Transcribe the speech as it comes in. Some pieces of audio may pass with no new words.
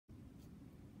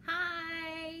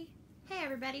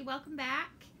everybody, welcome back.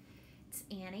 It's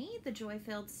Annie, the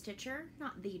Joy-Filled Stitcher,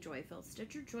 not the Joy-Filled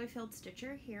Stitcher, Joy-Filled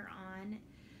Stitcher here on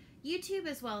YouTube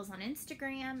as well as on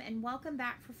Instagram, and welcome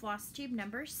back for Flosstube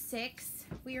number 6.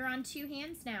 We are on 2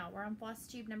 hands now. We're on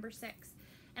Flosstube number 6,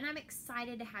 and I'm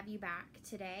excited to have you back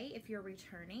today if you're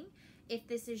returning. If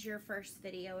this is your first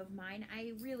video of mine,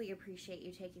 I really appreciate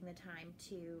you taking the time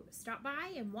to stop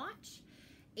by and watch.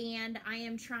 And I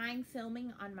am trying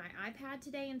filming on my iPad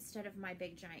today instead of my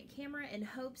big giant camera in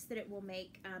hopes that it will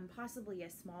make possibly a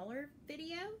smaller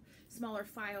video, smaller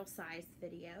file size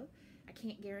video. I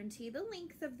can't guarantee the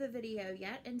length of the video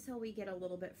yet until we get a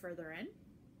little bit further in.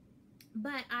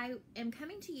 But I am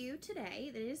coming to you today.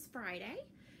 It is Friday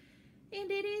and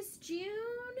it is June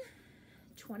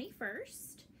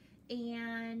 21st.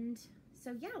 And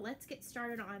so yeah, let's get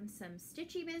started on some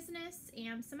stitchy business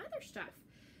and some other stuff.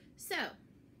 So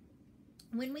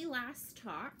when we last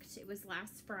talked, it was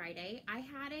last Friday, I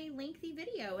had a lengthy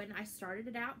video and I started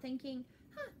it out thinking,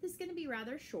 this is going to be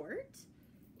rather short.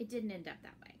 It didn't end up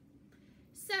that way.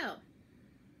 So,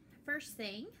 first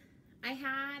thing, I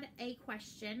had a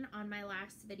question on my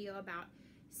last video about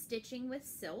stitching with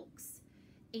silks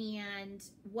and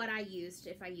what I used,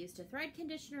 if I used a thread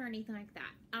conditioner or anything like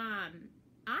that.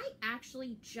 I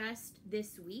actually just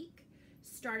this week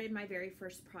started my very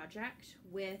first project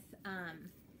with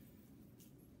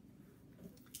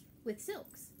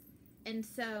silks. And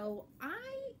so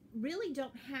I really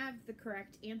don't have the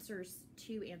correct answers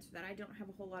to answer that. I don't have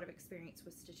a whole lot of experience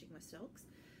with stitching with silks.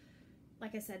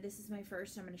 Like I said, this is my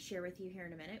first. I'm going to share with you here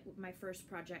in a minute my first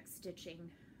project stitching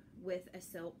with a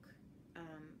silk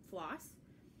floss.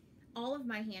 All of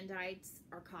my hand dyeds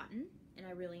are cotton, and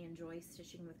I really enjoy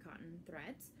stitching with cotton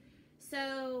threads.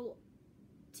 So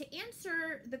to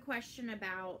answer the question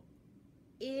about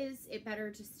is it better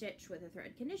to stitch with a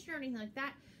thread conditioner or anything like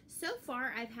that, so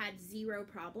far I've had 0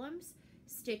 problems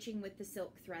stitching with the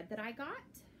silk thread that I got.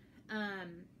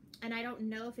 And I don't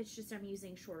know if it's just I'm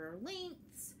using shorter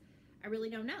lengths. I really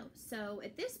don't know. So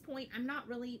at this point, I'm not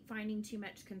really finding too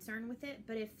much concern with it.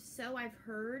 But if so, I've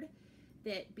heard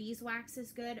that beeswax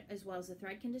is good as well as a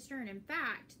thread conditioner. And in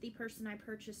fact, the person I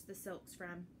purchased the silks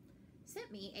from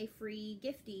sent me a free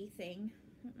gifty thing.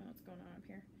 I don't know what's going on up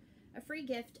here. A free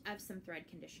gift of some thread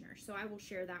conditioner. So I will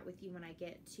share that with you when I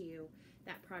get to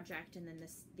that project and then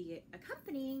the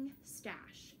accompanying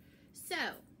stash. So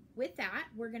with that,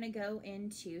 we're going to go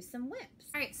into some whips.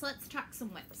 All right, so let's talk some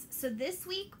whips. So this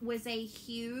week was a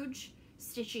huge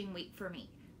stitching week for me.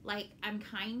 Like, I'm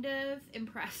kind of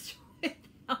impressed with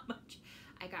how much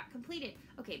I got completed.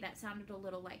 Okay, that sounded a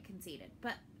little like conceited,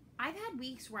 but I've had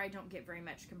weeks where I don't get very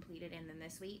much completed, and then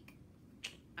this week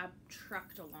I've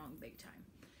trucked along big time.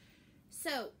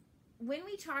 So when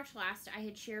we talked last, I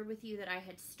had shared with you that I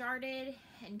had started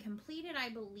and completed, I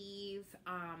believe,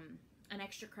 an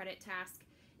extra credit task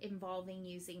involving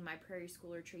using my Prairie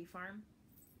Schooler tree farm.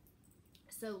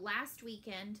 So last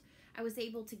weekend, I was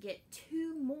able to get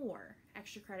 2 more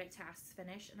extra credit tasks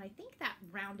finished, and I think that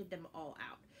rounded them all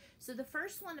out. So the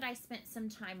first one that I spent some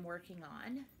time working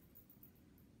on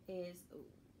is, oh,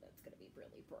 that's going to be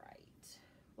really bright.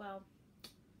 Well,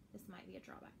 this might be a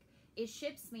drawback. Is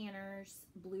Ships Manor's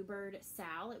Bluebird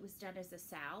Sal. It was done as a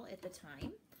Sal at the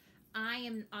time.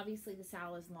 Obviously the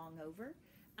Sal is long over,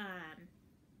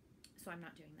 so I'm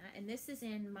not doing that. And this is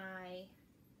in my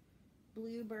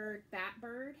Bluebird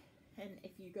Batbird. And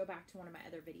if you go back to one of my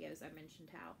other videos, I mentioned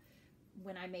how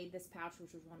when I made this pouch,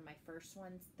 which was one of my first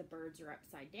ones, the birds are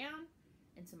upside down.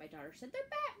 And so my daughter said, they're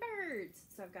Batbirds.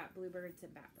 So I've got Bluebirds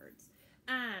and Batbirds.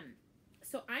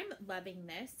 So I'm loving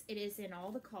this. It is in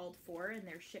all the called for, and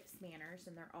they're Ships Manors,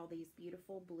 and they're all these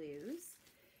beautiful blues.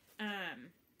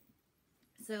 And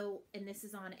this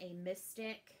is on a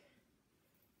Mystic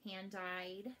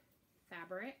hand-dyed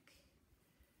fabric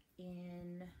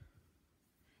in,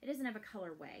 it doesn't have a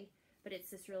colorway, but it's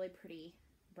this really pretty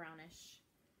brownish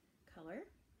color.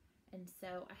 And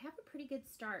so I have a pretty good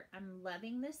start. I'm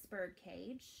loving this bird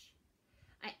cage.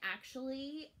 I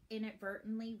actually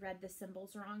inadvertently read the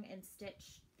symbols wrong and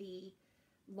stitched the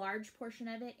large portion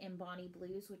of it in Bonnie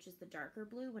Blues, which is the darker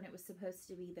blue, when it was supposed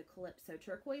to be the Calypso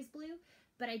turquoise blue,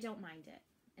 but I don't mind it.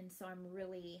 And so I'm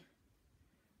really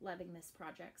loving this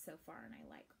project so far, and I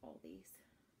like all these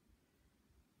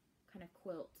kind of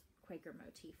quilt Quaker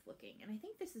motif looking. And I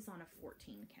think this is on a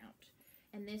 14 count.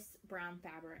 And this brown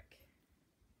fabric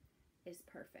is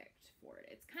perfect for it.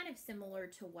 It's kind of similar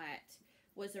to what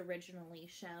was originally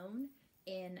shown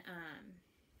in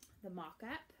the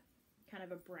mock-up, kind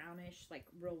of a brownish, like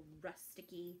real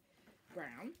rusticy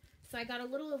brown. So I got a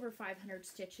little over 500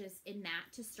 stitches in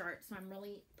that to start, so I'm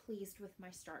really pleased with my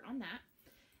start on that.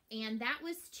 And that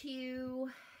was to,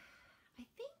 I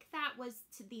that was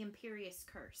to the Imperious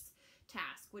Curse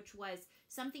task, which was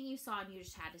something you saw and you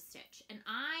just had to stitch. And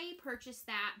I purchased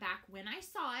that back when I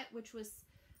saw it, which was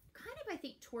kind of, I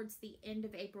think, towards the end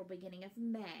of April, beginning of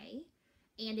May.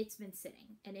 And it's been sitting,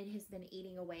 and it has been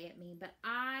eating away at me, but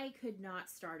I could not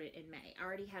start it in May. I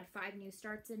already had 5 new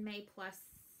starts in May, plus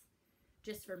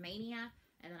just for Mania,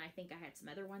 and then I think I had some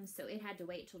other ones, so it had to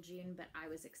wait till June, but I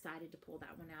was excited to pull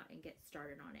that one out and get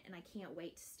started on it, and I can't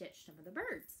wait to stitch some of the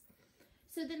birds.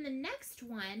 So then the next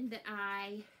one that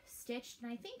I stitched,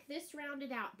 and I think this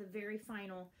rounded out the very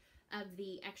final of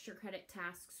the extra credit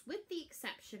tasks, with the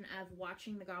exception of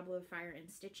watching the Goblet of Fire and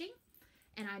stitching.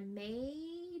 And I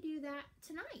may do that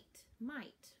tonight.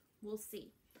 Might. We'll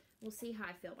see. We'll see how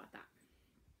I feel about that.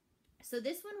 So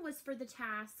this one was for the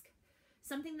task,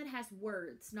 something that has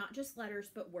words, not just letters,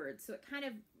 but words. So it kind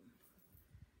of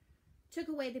took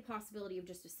away the possibility of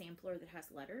just a sampler that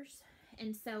has letters.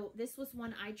 And so this was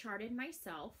one I charted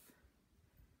myself.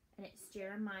 And it's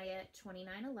Jeremiah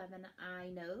 29:11.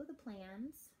 I know the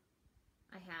plans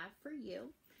I have for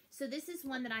you. So this is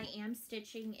one that I am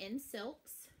stitching in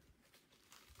silks.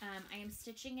 I am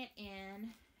stitching it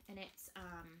in, and it's,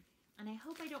 and I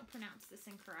hope I don't pronounce this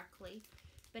incorrectly,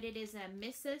 but it is a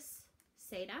Mrs.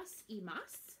 Sedas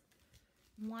Imas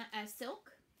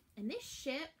silk, and this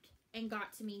shipped and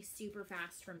got to me super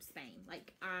fast from Spain.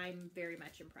 Like, I'm very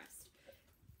much impressed.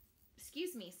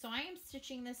 Excuse me. So I am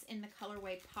stitching this in the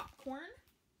colorway Popcorn,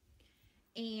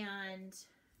 and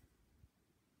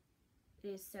it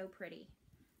is so pretty.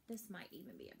 This might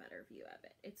even be a better view of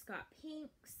it. It's got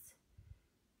pinks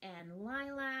and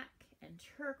lilac and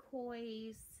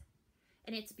turquoise,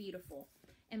 and it's beautiful.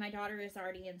 And my daughter has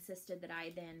already insisted that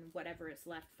I then, whatever is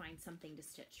left, find something to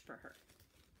stitch for her.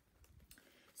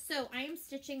 So I am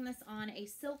stitching this on a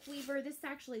silk weaver. This is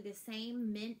actually the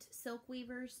same mint silk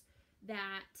weavers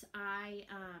that I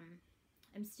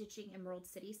am stitching Emerald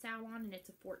City Sal on, and it's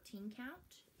a 14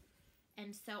 count.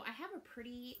 And so I have a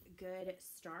pretty good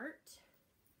start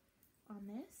on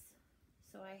this.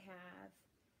 So I have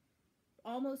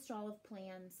almost all of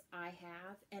plans I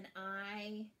have, and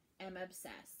I am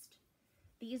obsessed.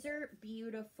 These are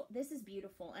beautiful. This is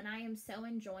beautiful, and I am so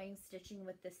enjoying stitching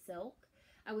with the silk.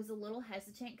 I was a little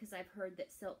hesitant because I've heard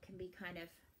that silk can be kind of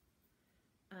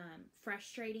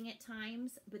frustrating at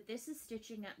times, but this is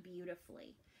stitching up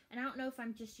beautifully. And I don't know if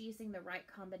I'm just using the right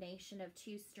combination of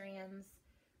 2 strands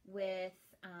with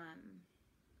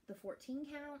the 14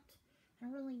 count. I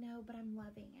don't really know, but I'm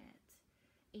loving it.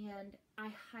 And I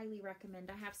highly recommend.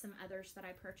 I have some others that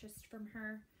I purchased from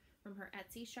her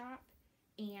Etsy shop,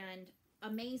 and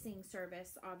amazing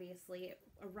service. Obviously, it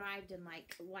arrived in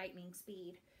like lightning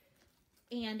speed,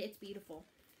 and it's beautiful.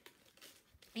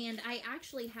 And I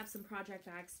actually have some project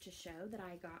bags to show that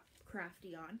I got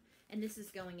crafty on, and this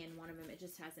is going in one of them. It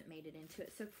just hasn't made it into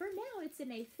it. So for now, it's in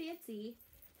a fancy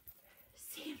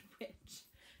sandwich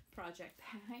project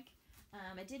bag.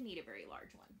 I did need a very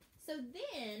large one. So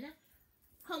then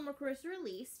homework was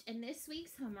released, and this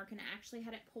week's homework, and I actually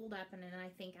had it pulled up, and then I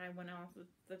think I went off of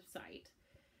the site,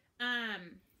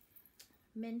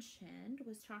 mentioned,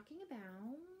 was talking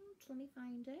about, let me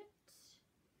find it,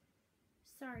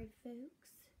 sorry folks,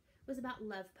 was about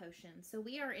love potions. So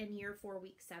we are in year 4,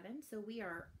 week 7, so we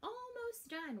are almost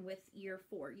done with year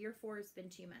 4. Year 4 has been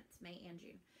 2 months, May and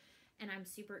June, and I'm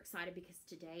super excited because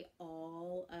today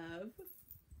all of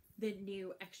the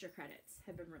new extra credits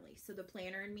have been released. So the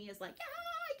planner in me is like, yeah,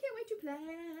 I can't wait to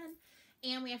plan.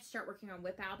 And we have to start working on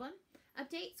WIP album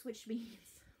updates, which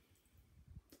means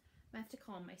I have to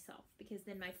calm myself, because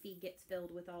then my feed gets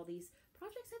filled with all these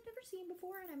projects I've never seen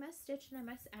before, and I must stitch and I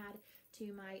must add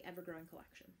to my ever-growing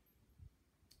collection.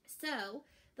 So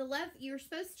you're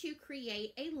supposed to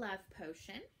create a love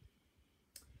potion.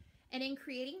 And in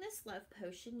creating this love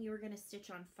potion, you are going to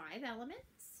stitch on 5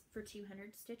 elements for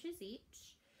 200 stitches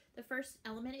each. The first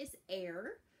element is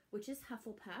air, which is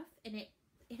Hufflepuff, and it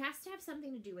has to have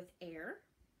something to do with air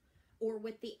or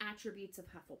with the attributes of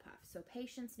Hufflepuff. So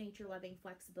patience, nature, loving,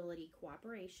 flexibility,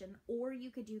 cooperation, or you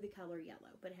could do the color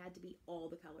yellow, but it had to be all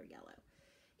the color yellow.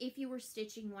 If you were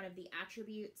stitching one of the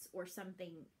attributes or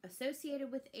something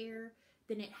associated with air,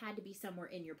 then it had to be somewhere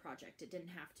in your project. It didn't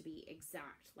have to be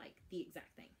exact, like the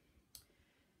exact thing.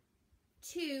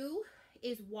 2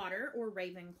 is water or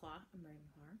Ravenclaw.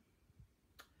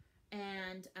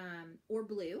 And or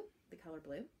blue, the color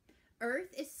blue.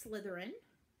 Earth is Slytherin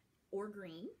or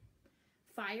green.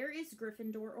 Fire is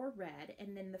Gryffindor or red.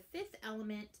 And then the 5th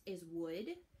element is wood.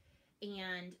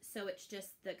 And so it's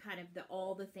just the kind of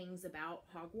all the things about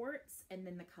Hogwarts, and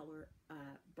then the color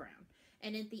brown.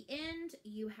 And at the end,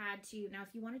 you had to, now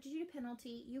if you wanted to do a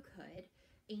penalty, you could.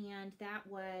 And that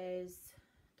was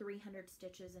 300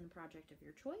 stitches in a project of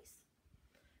your choice.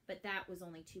 But that was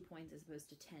only 2 points as opposed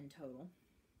to 10 total.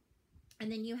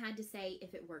 And then you had to say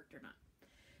if it worked or not.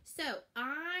 So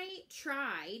I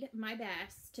tried my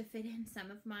best to fit in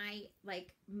some of my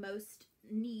like most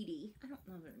needy, I don't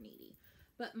know if they're needy,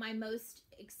 but my most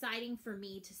exciting for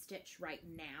me to stitch right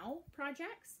now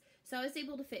projects. So I was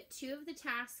able to fit 2 of the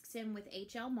tasks in with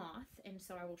HL Moth, and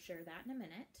so I will share that in a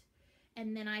minute.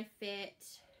 And then I fit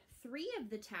 3 of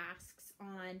the tasks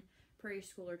on Prairie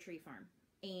School or Tree Farm,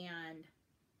 and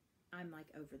I'm like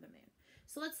over the moon.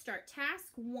 So let's start.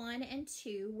 Task 1 and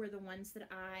 2 were the ones that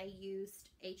I used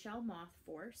HL Moth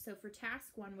for. So for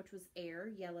task 1, which was air,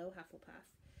 yellow Hufflepuff,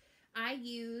 I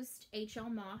used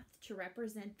HL Moth to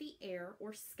represent the air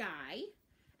or sky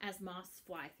as moths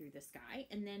fly through the sky.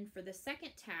 And then for the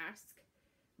second task,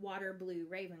 water blue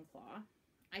Ravenclaw,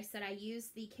 I said I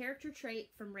used the character trait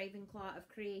from Ravenclaw of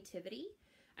creativity.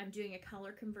 I'm doing a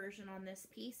color conversion on this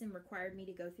piece and required me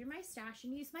to go through my stash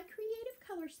and use my creative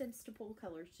color sense to pull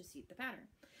colors to suit the pattern.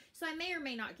 So I may or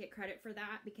may not get credit for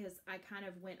that because I kind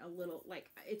of went a little,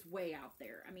 like, it's way out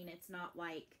there. I mean, it's not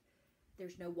like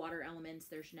there's no water elements.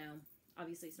 There's no,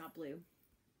 obviously it's not blue.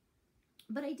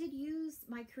 But I did use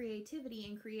my creativity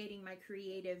in creating my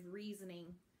creative reasoning,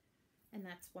 and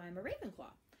that's why I'm a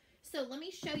Ravenclaw. So let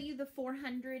me show you the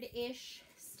 400-ish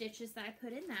stitches that I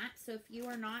put in that. So if you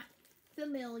are not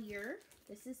familiar,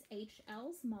 this is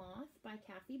HL's Moth by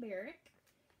Kathy Barrick,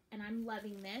 and I'm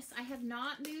loving this. I have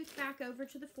not moved back over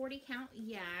to the 40 count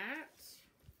yet.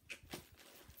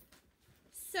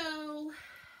 So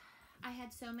I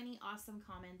had so many awesome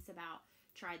comments about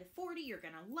try the 40, you're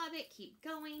gonna love it, keep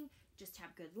going, just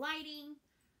have good lighting.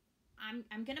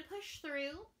 I'm gonna push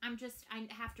through. I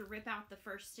have to rip out the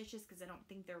first stitches because I don't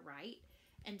think they're right.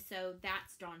 And so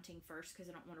that's daunting first because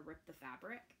I don't want to rip the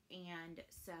fabric. And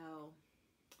so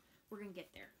we're going to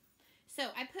get there. So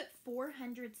I put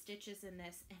 400 stitches in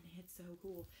this, and it's so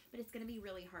cool. But it's going to be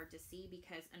really hard to see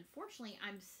because, unfortunately,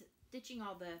 I'm stitching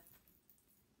all the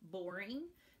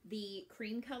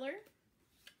cream color.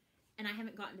 And I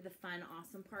haven't gotten to the fun,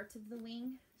 awesome parts of the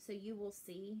wing. So you will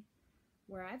see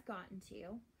where I've gotten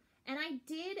to. And I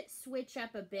did switch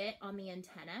up a bit on the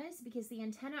antennas because the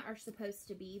antenna are supposed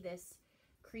to be this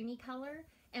creamy color,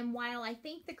 and while I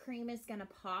think the cream is going to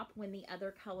pop when the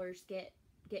other colors get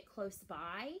close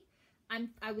by,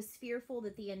 I was fearful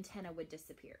that the antenna would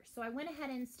disappear. So I went ahead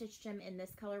and stitched them in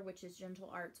this color, which is Gentle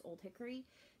Arts Old Hickory.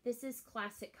 This is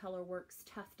Classic Colorworks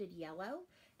Tufted Yellow,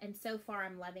 and so far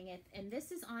I'm loving it. And this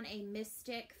is on a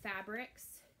Mystic Fabrics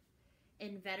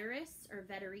in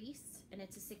Veteris, and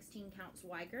it's a 16 counts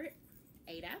Weigert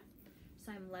Ada.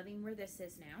 So I'm loving where this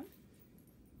is now.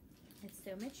 It's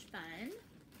so much fun.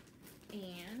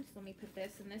 And let me put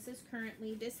this, and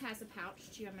this has a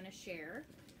pouch too I'm going to share.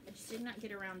 I just did not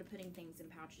get around to putting things in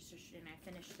pouches yesterday, and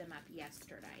I finished them up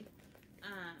yesterday.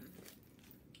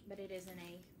 But it is in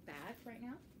a bag right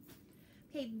now.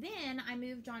 Okay, then I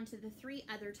moved on to the 3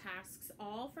 other tasks,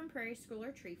 all from Prairie School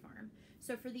or Tree Farm.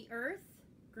 So for the Earth,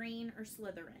 Green, or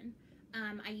Slytherin,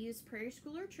 I used Prairie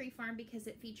School or Tree Farm because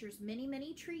it features many,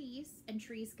 many trees, and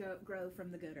trees grow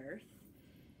from the good earth.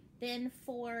 Then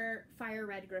for Fire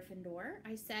Red Gryffindor,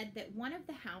 I said that one of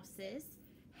the houses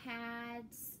had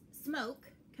smoke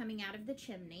coming out of the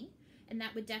chimney, and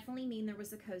that would definitely mean there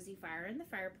was a cozy fire in the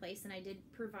fireplace, and I did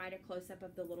provide a close-up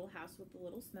of the little house with the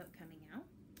little smoke coming out.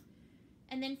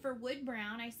 And then for Wood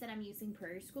Brown, I said I'm using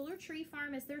Prairie School or Tree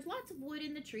Farm as there's lots of wood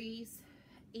in the trees,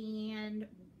 and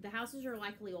the houses are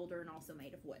likely older and also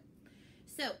made of wood.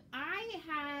 So I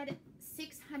had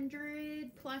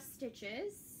 600 plus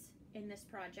stitches in this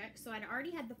project. So I'd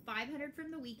already had the 500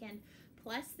 from the weekend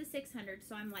plus the 600.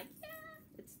 So I'm like, yeah,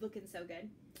 it's looking so good.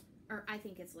 Or I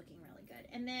think it's looking really good.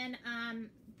 And then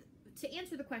to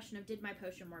answer the question of did my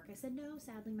potion work, I said no,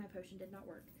 sadly my potion did not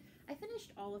work. I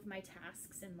finished all of my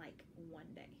tasks in like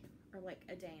one day or like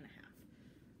a day and a half.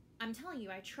 I'm telling you,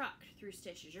 I trucked through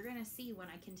stitches. You're going to see when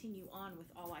I continue on with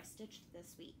all I stitched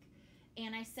this week.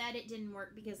 And I said it didn't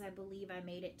work because I believe I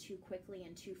made it too quickly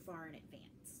and too far in advance.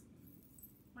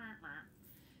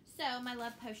 So my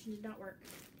love potion did not work,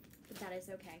 but that is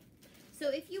okay. So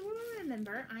if you will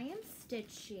remember, I am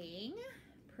stitching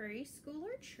Prairie School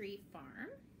or Tree Farm.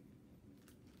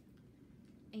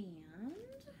 And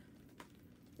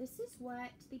this is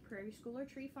what the Prairie School or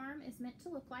Tree Farm is meant to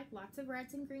look like. Lots of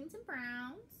reds and greens and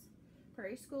browns.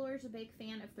 Prairie Schooler is a big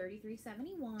fan of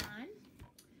 3371.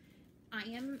 I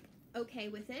am okay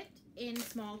with it in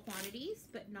small quantities,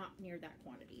 but not near that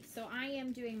quantity. So I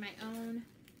am doing my own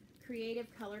creative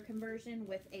color conversion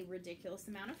with a ridiculous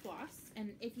amount of floss.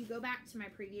 And if you go back to my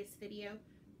previous video,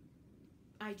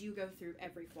 I do go through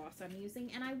every floss I'm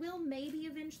using, and I will maybe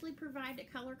eventually provide a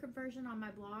color conversion on my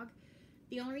blog.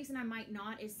 The only reason I might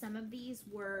not is some of these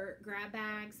were grab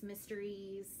bags,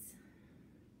 mysteries.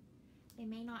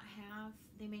 They're not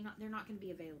going to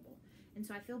be available. And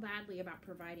so I feel badly about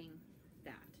providing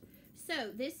that.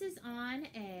 So this is on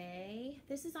a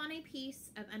piece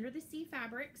of Under the Sea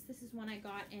fabrics. This is one I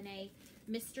got in a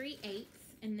mystery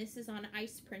 8th, and this is on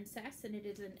Ice Princess, and it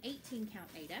is an 18 count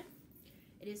Aida.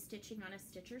 It is stitching on a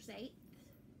Stitcher's 8th,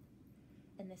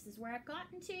 and this is where I've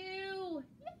gotten to.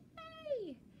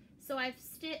 Yay! So I've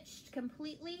stitched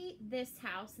completely this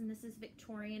house, and this is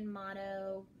Victorian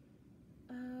Motto,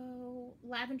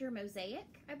 Lavender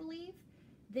Mosaic, I believe.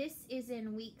 This is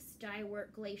in Weeks Dye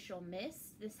Work Glacial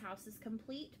Mist. This house is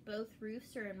complete. Both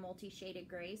roofs are in multi-shaded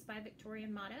grays by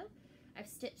Victorian Motto. I've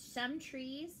stitched some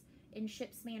trees in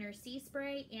Ship's Manor Sea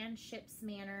Spray and Ship's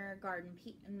Manor Garden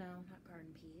Peas. No, not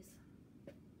Garden Peas.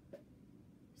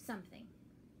 Something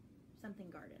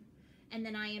garden. And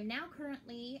then I am now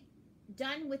currently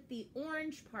done with the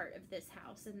orange part of this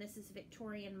house, and this is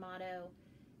Victorian Motto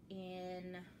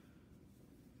in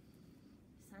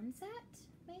Sunset,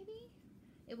 maybe?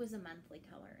 It was a monthly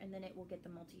color, and then it will get the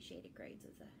multi-shaded grades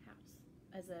as a house,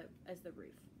 as the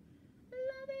roof.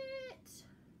 Love it!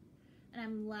 And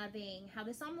I'm loving how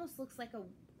this almost looks like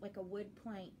a wood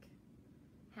plank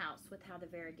house with how the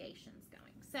variegation's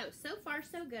going. So far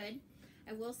so good.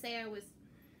 I will say I was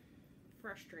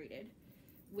frustrated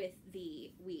with the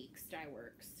Weeks Dye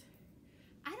Works.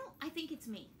 I think it's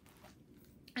me.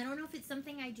 I don't know if it's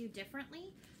something I do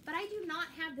differently, but I do not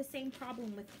have the same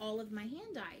problem with all of my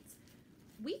hand dyes.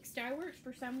 Weeks Dye Works,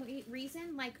 for some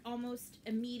reason, like almost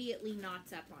immediately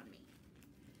knots up on me.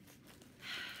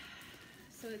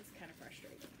 So it's kind of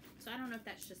frustrating. So I don't know if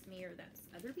that's just me or that's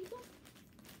other people.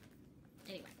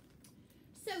 Anyway.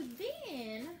 So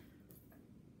then,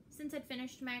 since I'd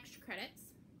finished my extra credits,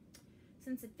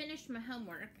 since I'd finished my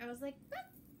homework, I was like,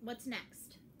 what's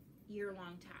next?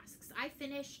 Year-long tasks. I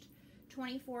finished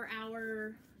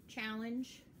 24-hour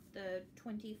challenge, the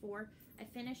 24. I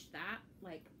finished that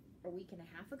like a week and a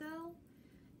half ago.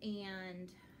 And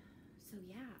so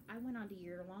yeah, I went on to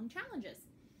year-long challenges.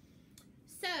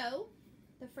 So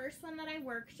the first one that I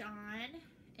worked on,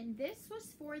 and this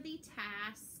was for the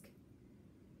task,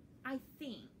 I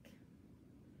think,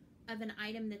 of an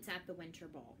item that's at the winter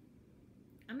ball.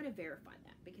 I'm going to verify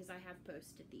that because I have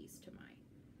posted these to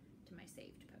my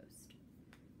saved post.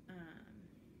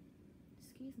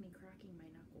 Excuse me cracking my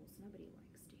knuckles. Nobody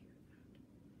likes to hear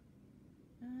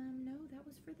that. No, that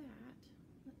was for that.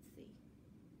 Let's see.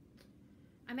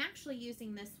 I'm actually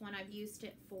using this one. I've used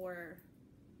it for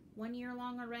 1 year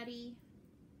long already.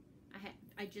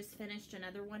 I just finished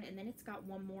another one, and then it's got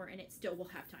one more, and it still will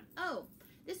have time. Oh,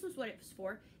 this was what it was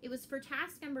for. It was for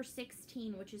task number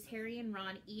 16, which is Harry and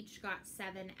Ron each got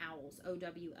 7 owls,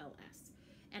 OWLS.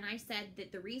 And I said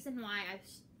that the reason why I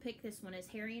picked this one is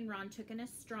Harry and Ron took an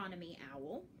astronomy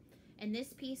owl, and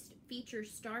this piece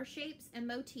features star shapes and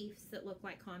motifs that look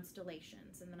like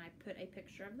constellations. And then I put a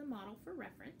picture of the model for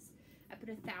reference. I put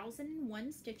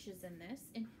 1,001 stitches in this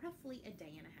in roughly a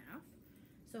day and a half.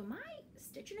 So my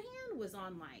stitching hand was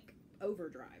on like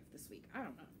overdrive this week. I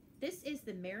don't know. This is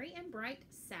the Merry and Bright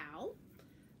Sal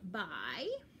by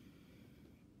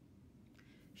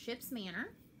Ship's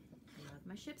Manor. I love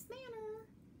my Ship's Manor.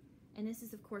 And this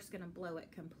is, of course, going to blow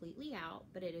it completely out,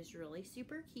 but it is really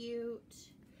super cute.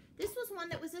 This was one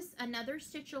that was another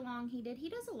stitch along he did. He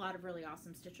does a lot of really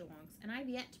awesome stitch alongs, and I've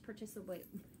yet to participate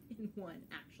in one,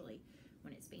 actually,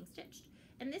 when it's being stitched.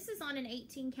 And this is on an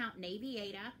 18 count Navy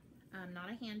Aida.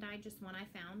 Not a hand dye, just one I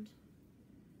found.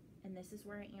 And this is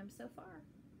where I am so far.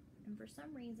 And for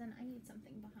some reason, I need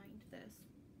something behind this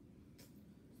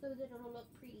so that it'll look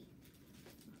pretty.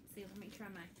 Let's see, let me try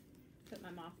put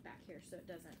my moth back here so it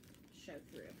doesn't show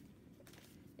through.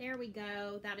 There we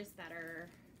go. That is better.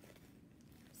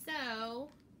 So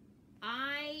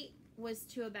I was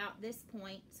to about this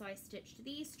point, so I stitched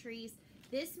these trees.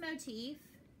 This motif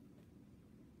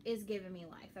is giving me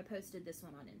life. I posted this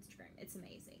one on Instagram. It's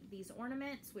amazing. These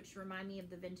ornaments, which remind me of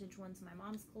the vintage ones my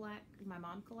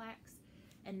mom collects,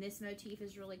 and this motif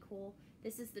is really cool.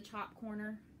 This is the top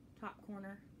corner,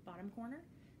 bottom corner.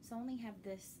 So I only have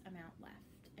this amount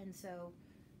left, and so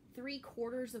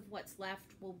 3/4 of what's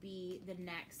left will be the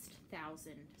next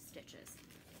 1,000 stitches.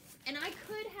 And I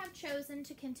could have chosen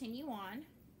to continue on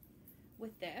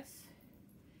with this,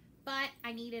 but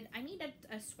I needed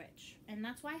a switch, and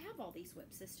that's why I have all these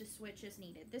whips, is to switch as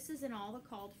needed. This isn't all the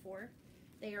called for.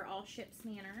 They are all Ship's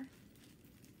Manor.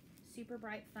 Super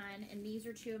bright fun, and these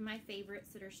are two of my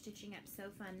favorites that are stitching up so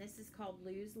fun. This is called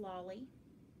Lou's Lolly,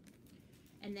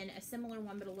 And then a similar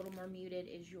one, but a little more muted,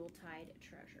 is Yuletide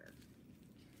Treasure.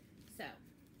 So,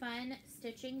 fun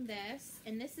stitching this.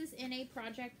 And this is in a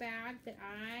project bag that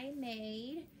I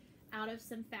made out of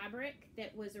some fabric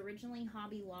that was originally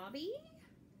Hobby Lobby,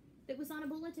 that was on a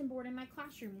bulletin board in my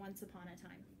classroom once upon a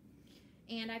time.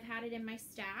 And I've had it in my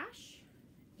stash,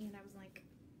 and I was like,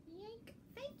 yank,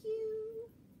 thank you.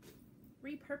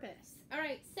 Repurpose. All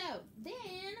right, so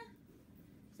then,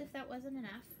 as if that wasn't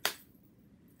enough,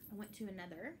 I went to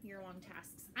another year-long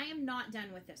tasks. I am not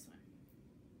done with this one.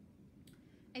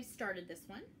 I've started this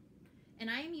one, and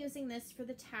I am using this for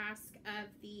the task of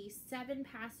the 7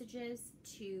 passages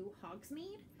to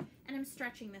Hogsmeade, and I'm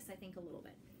stretching this, I think, a little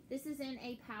bit. This is in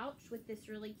a pouch with this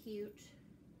really cute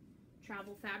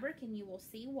travel fabric, and you will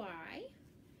see why.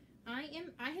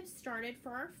 I have started for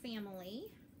our family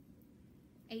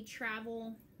a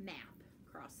travel map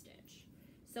cross stitch.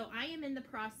 So I am in the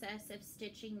process of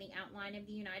stitching the outline of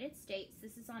the United States.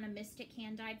 This is on a Mystic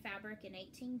hand-dyed fabric in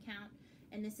 18 count,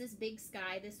 and this is Big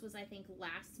Sky. This was, I think,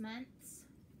 last month's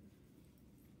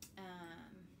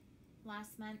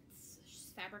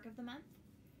fabric of the month.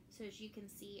 So as you can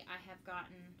see, I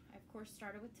of course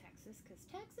started with Texas, because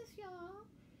Texas, y'all.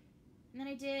 And then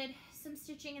I did some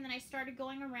stitching, and then I started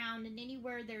going around, and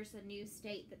anywhere there's a new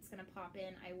state that's going to pop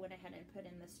in, I went ahead and put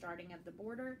in the starting of the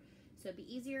border, so it'd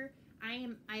be easier. I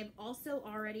have also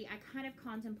already, I kind of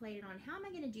contemplated on how am I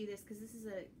going to do this, because this is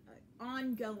a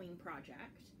ongoing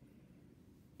project.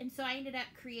 And so I ended up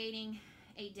creating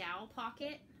a dowel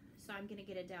pocket. So I'm going to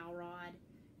get a dowel rod,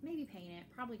 maybe paint it,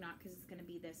 probably not, because it's going to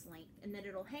be this length, and then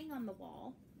it'll hang on the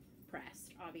wall,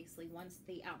 pressed, obviously, once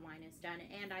the outline is done.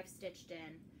 And I've stitched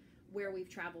in where we've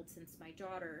traveled since my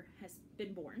daughter has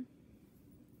been born.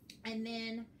 And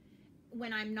then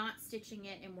when I'm not stitching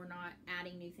it and we're not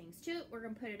adding new things to it, we're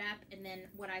going to put it up. And then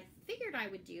what I figured I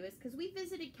would do is, because we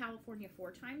visited California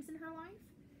 4 times in her life,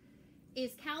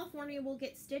 is California will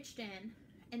get stitched in,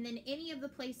 and then any of the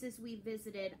places we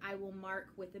visited, I will mark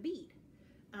with a bead.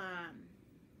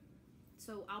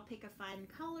 So I'll pick a fun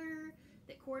color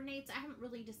that coordinates. I haven't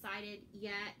really decided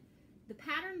yet. The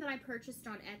pattern that I purchased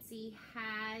on Etsy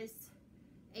has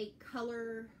a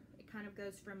color. It kind of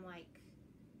goes from, like,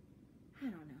 I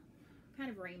don't know, kind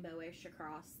of rainbowish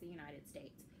across the United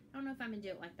States. I don't know if I'm going to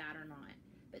do it like that or not.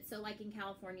 But so, like, in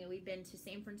California, we've been to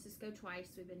San Francisco twice,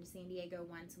 we've been to San Diego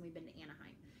once, and we've been to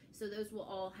Anaheim. So those will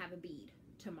all have a bead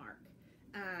to mark.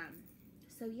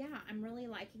 So yeah, I'm really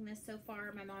liking this so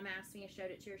far. My mom asked me, I showed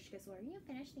it to her, she goes, well, are you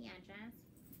finished the edges?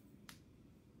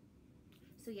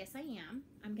 So yes, I am.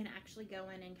 I'm going to actually go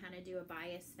in and kind of do a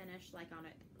bias finish, like on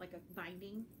a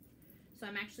binding. So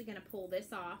I'm actually going to pull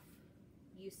this off,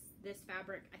 use this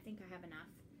fabric, I think I have enough,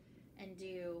 and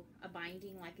do a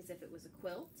binding like as if it was a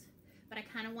quilt. But I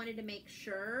kind of wanted to make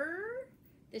sure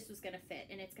this was going to fit,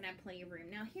 and it's going to have plenty of room.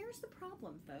 Now here's the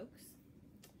problem, folks,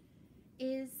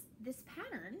 is this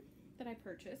pattern that I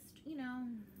purchased, you know,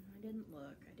 I didn't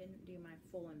look, I didn't do my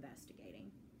full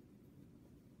investigating.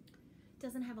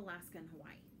 Doesn't have Alaska and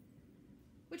Hawaii,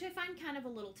 which I find kind of a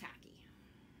little tacky,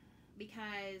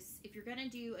 because if you're going to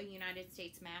do a United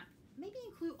States map, maybe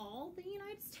include all the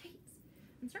United States.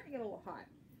 I'm starting to get a little hot.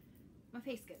 My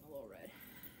face is getting a little red.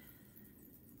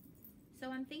 So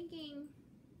I'm thinking,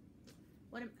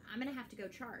 I'm going to have to go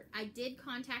chart. I did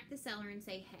contact the seller and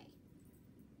say, hey,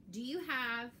 do you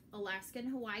have Alaska and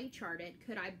Hawaii charted?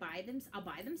 Could I buy them? I'll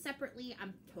buy them separately.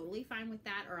 I'm totally fine with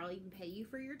that, or I'll even pay you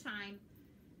for your time.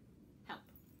 Help.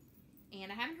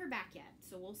 And I haven't heard back yet,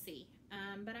 so we'll see.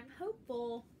 But I'm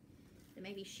hopeful that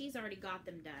maybe she's already got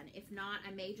them done. If not,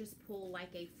 I may just pull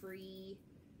like a free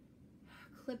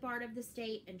clip art of the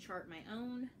state and chart my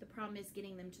own. The problem is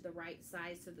getting them to the right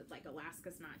size so that, like,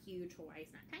 Alaska's not huge,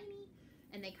 Hawaii's not tiny,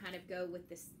 and they kind of go with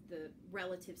the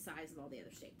relative size of all the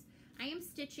other states. I am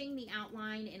stitching the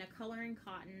outline in a color and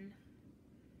cotton.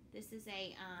 This is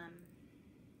a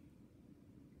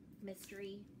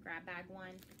mystery grab bag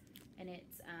one, and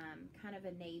it's kind of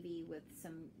a navy with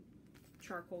some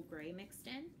charcoal gray mixed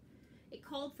in. It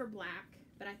called for black,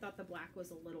 but I thought the black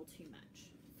was a little too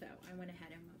much, so I went ahead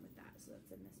and went with that. So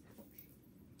it's in this pouch.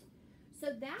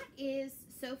 So that is,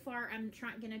 so far, I'm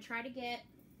gonna try to get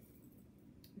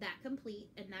that complete,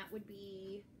 and that would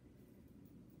be,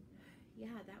 yeah,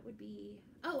 that would be,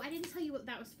 oh, I didn't tell you what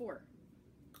that was for.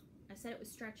 I said it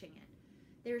was stretching it.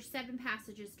 There's 7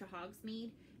 passages to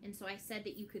Hogsmeade, and so I said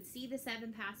that you could see the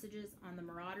 7 passages on the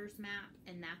Marauders map,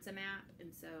 and that's a map,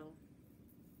 and so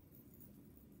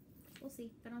we'll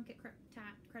see. If I don't get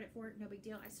credit for it, no big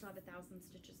deal. I still have 1,000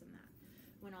 stitches in that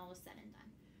when all is said and done.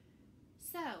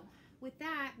 So with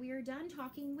that, we are done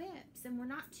talking whips, and we're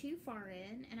not too far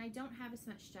in, and I don't have as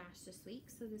much stash this week,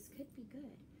 so this could be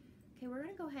good. Okay, we're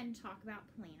going to go ahead and talk about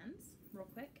plans real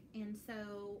quick. And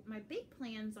so my big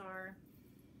plans are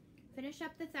finish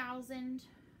up the 1,000.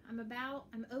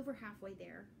 I'm over halfway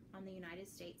there on the United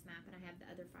States map, and I have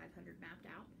the other 500 mapped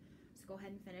out. So go ahead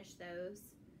and finish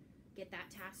those. Get that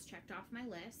task checked off my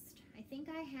list. I think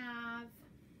I have,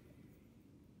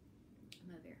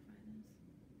 I'm going to verify this.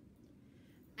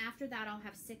 After that, I'll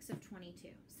have 6 of 22.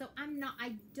 So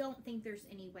I don't think there's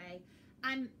any way.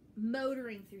 I'm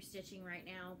motoring through stitching right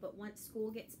now, but once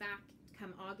school gets back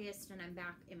come August and I'm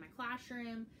back in my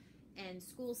classroom and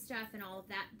school stuff and all of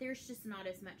that, there's just not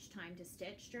as much time to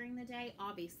stitch during the day.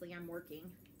 Obviously, I'm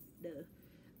working. Duh.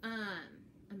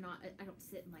 I don't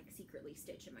sit and like secretly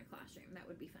stitch in my classroom. That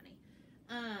would be funny.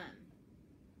 I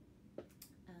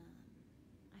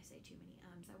say too many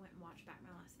ums. I went and watched back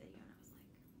my last video and I was like,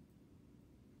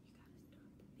 you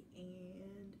gotta stop the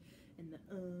and the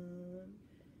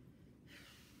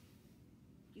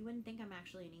You wouldn't think I'm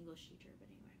actually an English teacher, but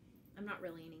anyway. I'm not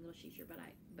really an English teacher, but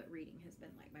reading has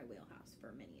been like my wheelhouse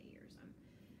for many years.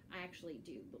 I actually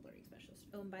do the learning specialist.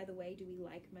 Oh, and by the way, do we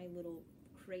like my little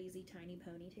crazy tiny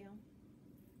ponytail?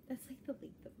 That's like the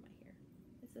length of my hair.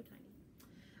 It's so tiny.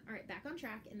 All right, back on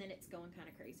track, and then it's going kind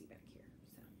of crazy back here.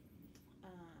 So,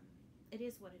 it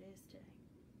is what it is today.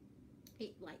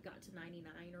 It like got to 99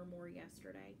 or more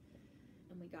yesterday,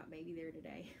 and we got maybe there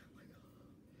today. Oh my god!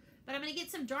 But I'm gonna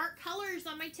get some dark colors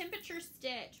on my temperature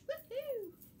stitch.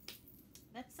 Woohoo!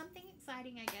 That's something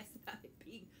exciting, I guess, about it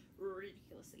being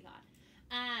ridiculously hot.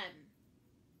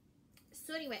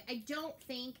 So anyway, I don't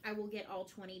think I will get all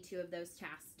 22 of those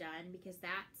tasks done because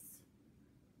that's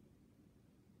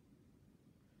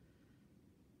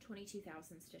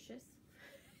 22,000 stitches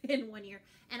in 1 year.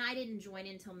 And I didn't join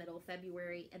until middle of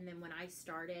February. And then when I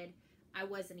started, I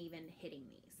wasn't even hitting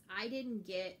these. I didn't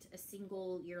get a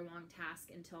single year-long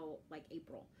task until like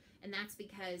April. And that's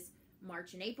because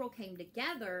March and April came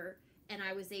together and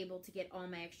I was able to get all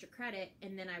my extra credit,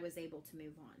 and then I was able to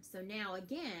move on. So now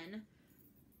again,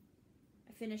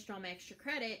 I finished all my extra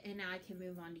credit and now I can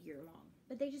move on to year long.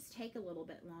 But they just take a little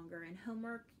bit longer, and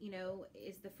homework, you know,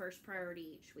 is the first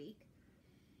priority each week.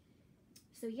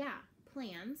 So yeah,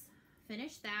 plans,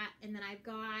 finish that, and then I've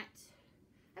got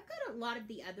a lot of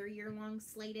the other year long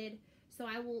slated, so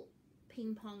I will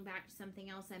ping pong back to something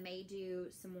else. I may do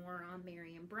some more on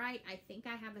Merry and Bright. I think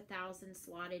I have 1,000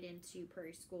 slotted into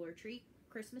Prairie Schooler tree,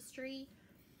 Christmas tree.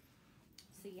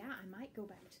 So yeah, I might go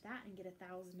back to that and get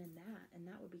 1,000 in that, and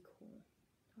that would be cool.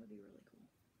 That would be really cool.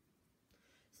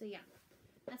 So yeah,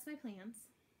 that's my plans.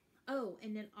 Oh,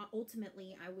 and then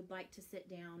ultimately I would like to sit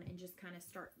down and just kind of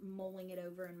start mulling it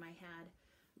over in my head,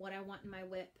 what I want in my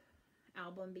WIP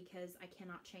album, because I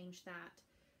cannot change that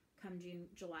come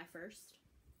July 1st.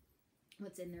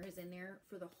 What's in there is in there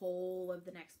for the whole of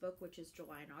the next book, which is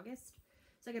July and August.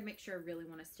 So I gotta make sure I really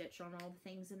want to stitch on all the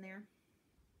things in there.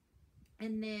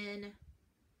 And then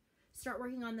start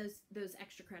working on those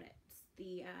extra credits.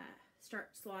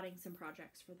 Start slotting some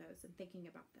projects for those and thinking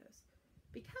about those.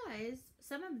 Because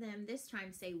some of them this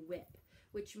time say WIP,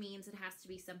 which means it has to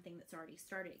be something that's already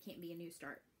started. It can't be a new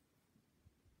start.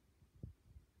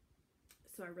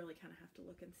 So I really kind of have to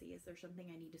look and see, is there something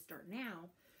I need to start now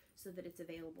so that it's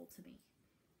available to me?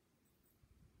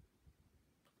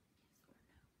 Yes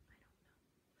or no?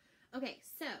 I don't know. Okay,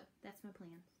 so that's my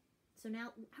plan. So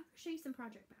now I'm going to show you some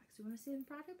project bags. You want to see some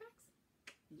project bags?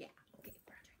 Yeah, okay,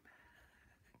 project bags.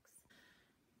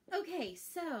 Okay,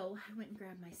 so I went and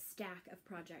grabbed my stack of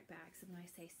project bags. And when I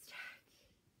say stack,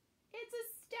 it's a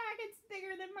stack. It's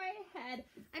bigger than my head.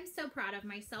 I'm so proud of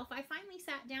myself. I finally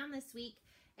sat down this week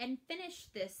and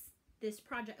finished this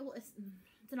project. Well, it's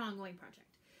an ongoing project.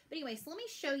 But anyway, so let me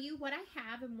show you what I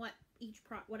have and what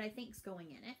I think is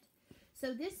going in it.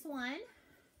 So this one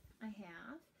I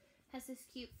have has this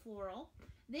cute floral.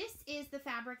 This is the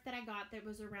fabric that I got that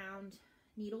was around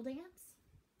Needle Dance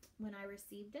when I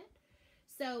received it.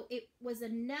 So it was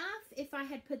enough if I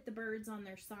had put the birds on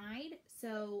their side.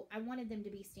 So I wanted them to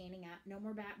be standing up. No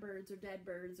more bat birds or dead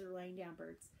birds or laying down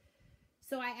birds.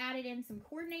 So I added in some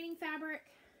coordinating fabric.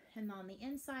 And on the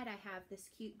inside, I have this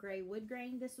cute gray wood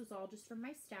grain. This was all just from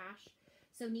my stash.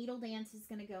 So Needle Dance is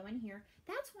going to go in here.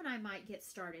 That's when I might get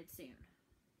started soon.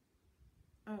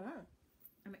 Oh,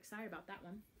 I'm excited about that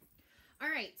one. All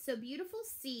right, so Beautiful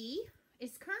Sea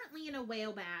is currently in a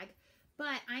whale bag,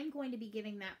 but I'm going to be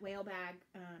giving that whale bag,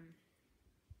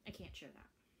 I can't share that,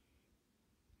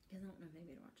 because I don't know if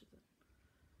anybody watches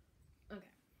it.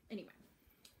 Okay, anyway.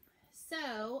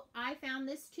 So I found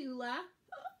this Tula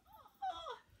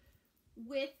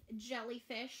with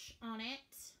jellyfish on it.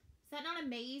 Is that not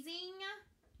amazing?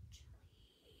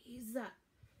 Jellies.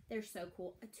 They're so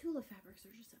cool. Tula fabrics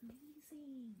are just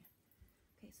amazing.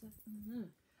 Okay, so,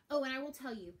 oh, and I will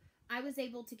tell you, I was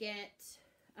able to get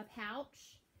a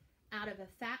pouch out of a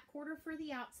fat quarter for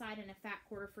the outside and a fat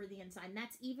quarter for the inside. And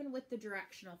that's even with the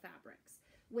directional fabrics.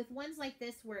 With ones like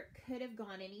this where it could have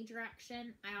gone any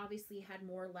direction, I obviously had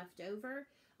more left over.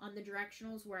 On the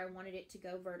directionals where I wanted it to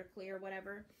go vertically or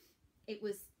whatever, it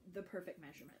was the perfect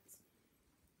measurements.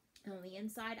 And on the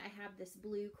inside, I have this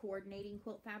blue coordinating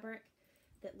quilt fabric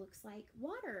that looks like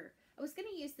water. I was going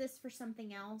to use this for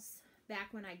something else back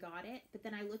when I got it, but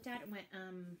then I looked at it and went,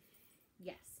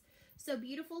 yes. So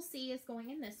Beautiful Sea is going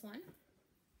in this one.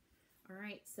 All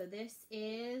right, so this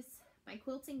is my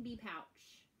Quilting Bee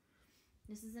pouch.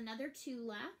 This is another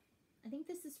Tula. I think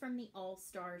this is from the All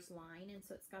Stars line, and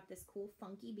so it's got this cool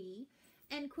funky bee.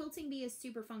 And Quilting Bee is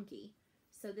super funky.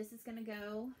 So this is going to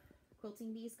go,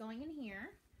 Quilting Bee is going in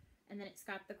here. And then it's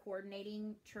got the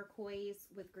coordinating turquoise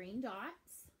with green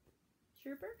dots.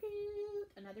 Super cute.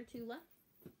 Another Tula.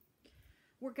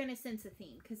 We're going to sense a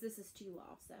theme because this is Tula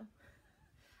also.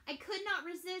 I could not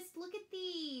resist. Look at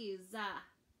these.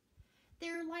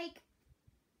 They're like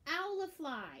owla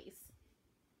flies.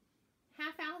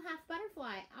 Half owl, half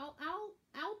butterfly.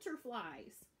 Altar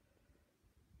flies.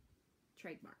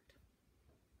 Trademarked.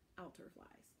 Altar flies.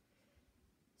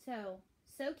 So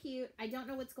cute. I don't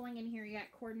know what's going in here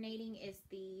yet. Coordinating is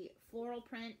the floral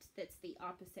print that's the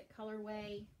opposite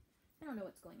colorway. I don't know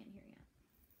what's going in here yet.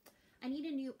 I need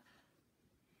a new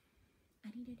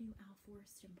Owl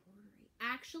Forest embroidery.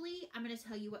 Actually, I'm going to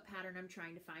tell you what pattern I'm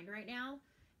trying to find right now.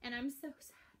 And I'm so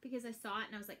sad because I saw it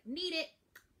and I was like, need it.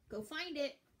 Go find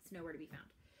it. It's nowhere to be found.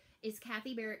 Is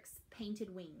Kathy Barrick's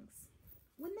Painted Wings.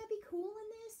 Wouldn't that be cool in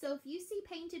this? So if you see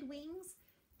Painted Wings,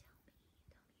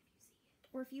 tell me if you see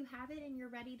it. Or if you have it and you're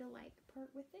ready to like part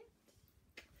with it,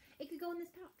 it could go in this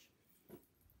pouch.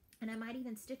 And I might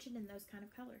even stitch it in those kind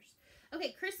of colors.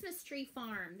 Okay, Christmas Tree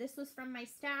Farm. This was from my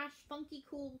stash. Funky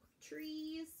cool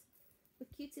trees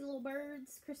with cutesy little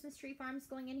birds. Christmas Tree Farm's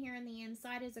going in here, and the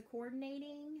inside is a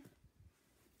coordinating.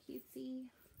 Cutesy.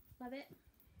 Love it.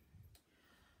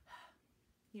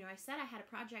 You know, I said I had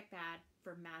a project bag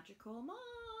for Magical Moth.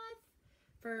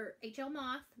 For HL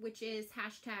Moth, which is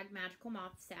hashtag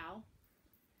magicalmothsal.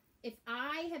 If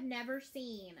I have never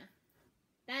seen,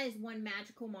 that is one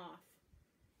magical moth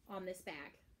on this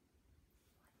bag.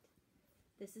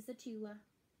 This is a Tula.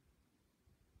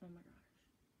 Oh my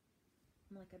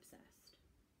gosh. I'm like obsessed.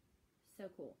 So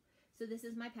cool. So this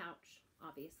is my pouch,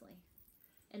 obviously.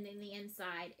 And then the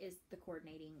inside is the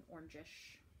coordinating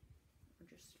orangish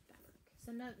fabric.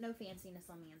 So no fanciness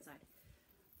on the inside.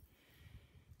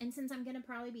 And since I'm going to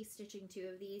probably be stitching 2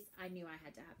 of these, I knew I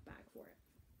had to have a bag for it.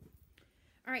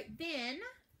 All right, then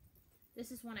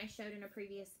this is one I showed in a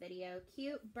previous video.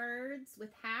 Cute birds with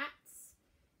hats,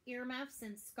 earmuffs,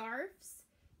 and scarves.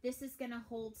 This is going to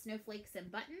hold snowflakes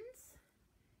and buttons.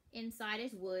 Inside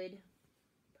is wood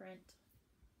print.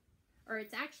 Or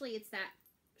it's that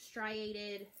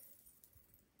striated,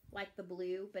 like the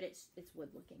blue, but it's wood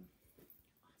looking.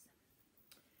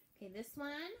 Awesome. Okay, this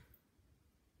one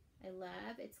I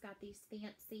love. It's got these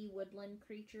fancy woodland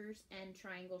creatures and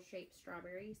triangle shaped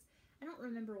strawberries. I don't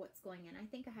remember what's going in. I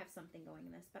think I have something going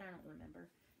in this, but I don't remember.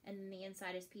 And then the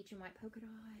inside is peach and white polka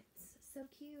dots. So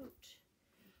cute.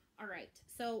 All right,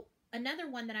 so another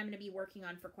one that I'm going to be working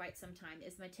on for quite some time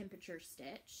is my temperature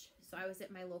stitch. So I was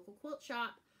at my local quilt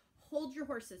shop. Hold your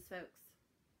horses, folks.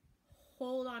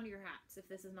 Hold on to your hats if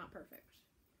this is not perfect.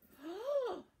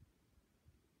 Amazing.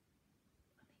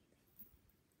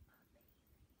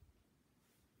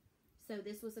 So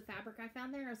this was a fabric I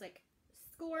found there. I was like,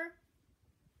 score.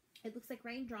 It looks like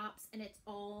raindrops, and it's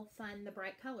all fun, the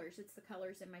bright colors. It's the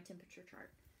colors in my temperature chart.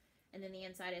 And then the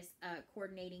inside is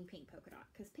coordinating pink polka dot.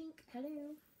 Because pink,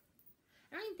 hello.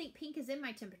 I don't even think pink is in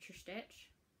my temperature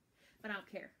stitch. But I don't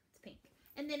care. It's pink.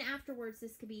 And then afterwards,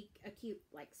 this could be a cute,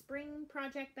 like, spring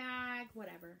project bag.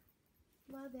 Whatever.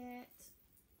 Love it.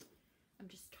 I'm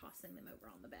just tossing them over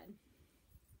on the bed.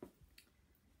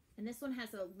 And this one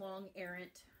has a long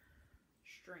errant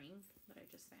string that I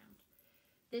just found.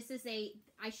 This is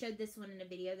I showed this one in a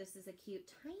video. This is a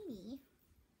cute, tiny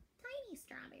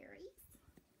strawberries.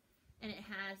 And it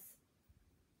has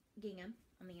gingham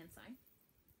on the inside.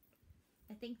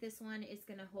 I think this one is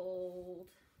going to hold,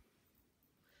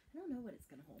 I don't know what it's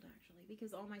going to hold actually,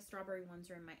 because all my strawberry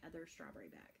ones are in my other strawberry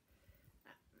bag.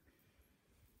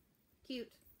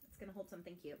 Cute. It's going to hold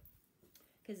something cute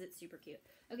because it's super cute.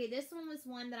 Okay, this one was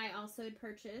one that I also had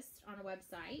purchased on a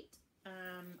website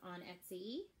on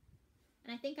Etsy.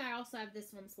 And I think I also have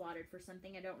this one slotted for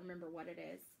something. I don't remember what it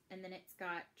is. And then it's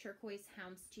got turquoise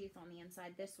houndstooth on the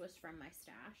inside. This was from my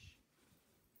stash.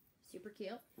 Super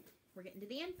cute. We're getting to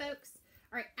the end, folks.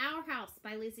 All right, Our House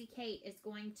by Lizzie Kate is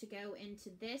going to go into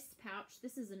this pouch.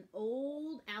 This is an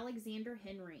old Alexander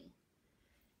Henry.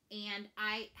 And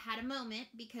I had a moment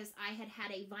because I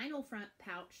had a vinyl front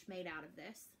pouch made out of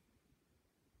this.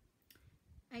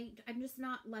 I'm just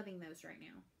not loving those right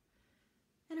now.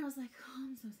 And I was like, oh,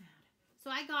 I'm so sad. So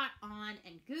I got on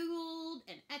and Googled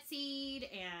and Etsy'd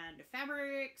and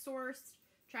fabric sourced,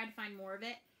 tried to find more of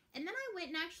it. And then I went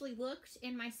and actually looked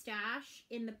in my stash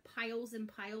in the piles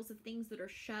and piles of things that are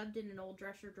shoved in an old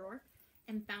dresser drawer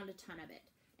and found a ton of it.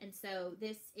 And so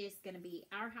this is going to be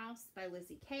Our House by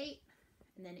Lizzie Kate.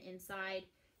 And then inside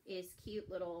is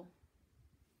cute little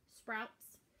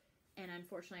sprouts. And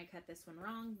unfortunately I cut this one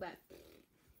wrong, but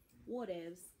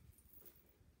whatevs.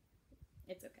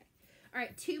 It's okay. All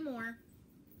right, 2 more.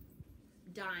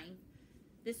 Dying.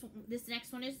 This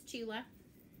next one is Chula.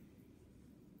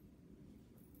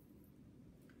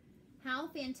 How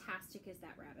fantastic is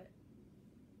that rabbit?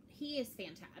 He is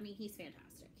fantastic. I mean, he's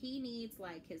fantastic. He needs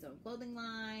like his own clothing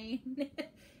line.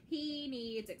 He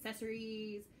needs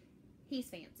accessories. He's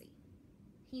fancy.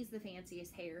 He's the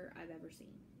fanciest hair I've ever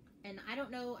seen. And I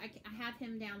don't know, I have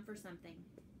him down for something.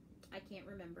 I can't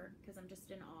remember because I'm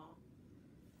just in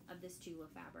awe of this Chula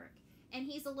fabric. And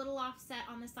he's a little offset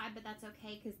on the side, but that's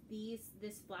okay because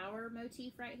this flower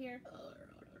motif right here.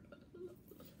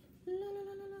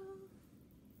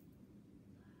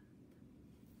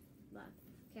 Love.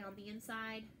 Okay, on the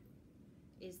inside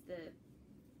is the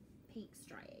pink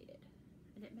striated.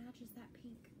 And it matches that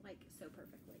pink like so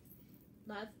perfectly.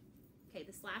 Love. Okay,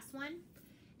 this last one,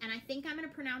 and I think I'm going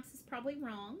to pronounce this probably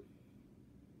wrong,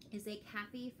 is a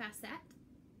Kathy Facette.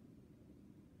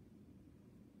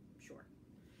 Sure.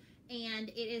 And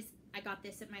it is, I got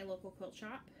this at my local quilt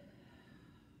shop.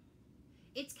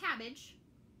 It's cabbage,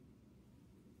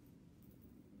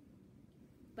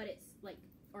 but it's like,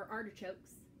 or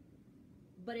artichokes,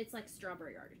 but it's like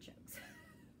strawberry artichokes.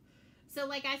 So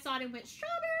like I saw it and went,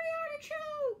 strawberry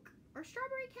artichoke or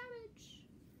strawberry cabbage.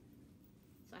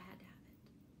 So I had to have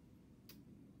it.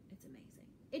 It's amazing.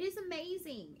 It is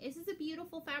amazing. This is a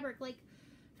beautiful fabric. Like,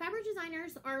 fabric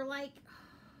designers are like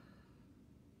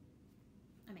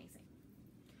amazing.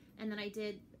 And then I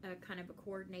did a kind of a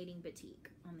coordinating batik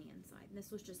on the inside. And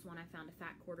this was just one I found a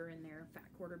fat quarter in there, fat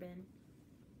quarter bin.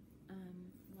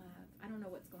 Love. I don't know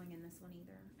what's going in this one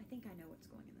either. I think I know what's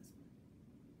going in this one.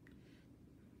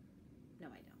 No,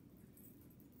 I don't.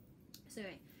 So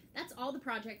anyway, that's all the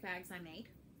project bags I made.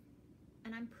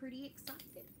 And I'm pretty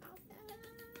excited about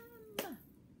them.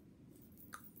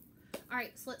 All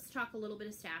right, so let's talk a little bit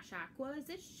of stash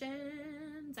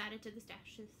acquisitions. Added to the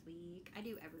stash this week. I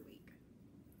do every week.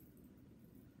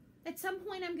 At some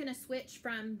point, I'm going to switch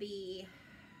from the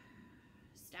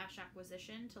stash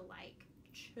acquisition to like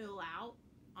chill out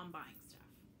on buying stuff.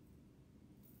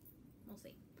 We'll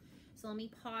see. So let me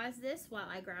pause this while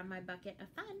I grab my bucket of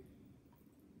fun.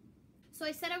 So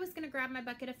I said I was going to grab my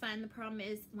bucket of fun. The problem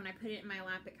is when I put it in my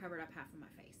lap, it covered up half of my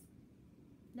face.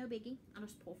 No biggie. I'll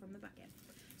just pull from the bucket.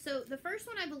 So the first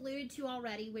one I've alluded to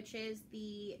already, which is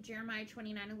the Jeremiah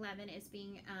 2911, is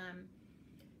being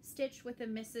stitched with a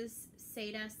Mrs.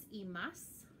 Sadas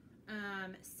Imas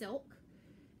silk.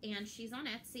 And she's on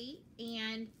Etsy.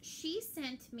 And she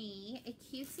sent me a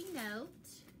cutesy note.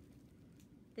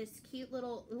 This cute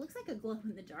little, it looks like a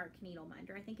glow-in-the-dark needle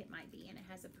minder. I think it might be. And it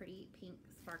has a pretty pink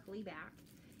sparkly back.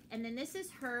 And then this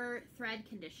is her thread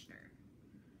conditioner.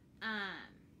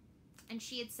 And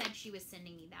she had said she was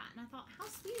sending me that. And I thought, how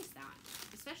sweet is that?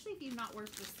 Especially if you've not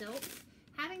worked with silks.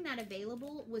 Having that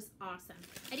available was awesome.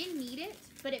 I didn't need it,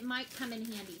 but it might come in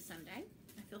handy someday.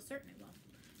 I feel certain it will.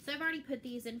 So I've already put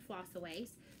these in Flossaways.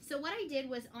 So what I did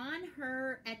was on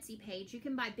her Etsy page, you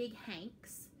can buy big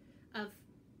hanks of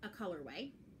a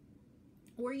colorway.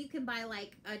 Or you can buy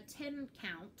like a 10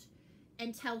 count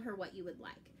and tell her what you would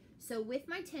like. So with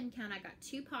my 10 count, I got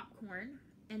 2 popcorn.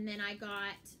 And then I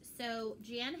got, so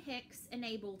Jan Hicks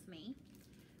enabled me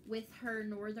with her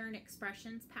Northern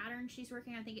Expressions pattern she's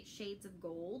working on. I think it's Shades of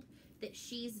Gold that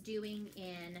she's doing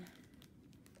in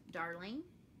Darling.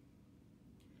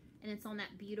 And it's on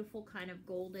that beautiful kind of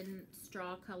golden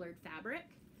straw colored fabric.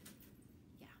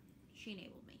 Yeah, she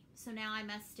enabled me. So now I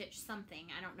must stitch something.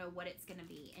 I don't know what it's going to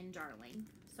be in Darling.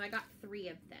 So I got 3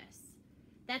 of this.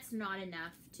 That's not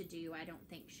enough to do, I don't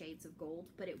think, Shades of Gold,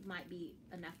 but it might be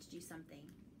enough to do something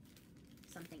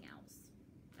else.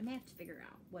 I may have to figure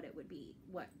out what it would be,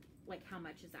 like how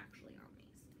much is actually on these.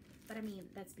 But I mean,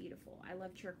 that's beautiful. I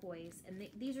love turquoise, and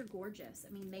these are gorgeous.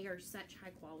 I mean, they are such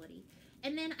high quality.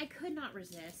 And then I could not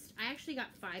resist. I actually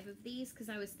got 5 of these because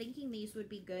I was thinking these would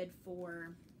be good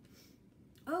for,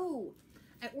 oh,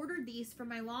 I ordered these for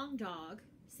my long dog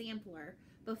sampler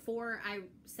before I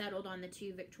settled on the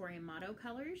 2 Victorian Motto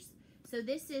colors. So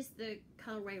this is the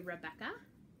colorway Rebecca.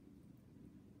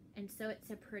 And so it's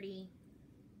a pretty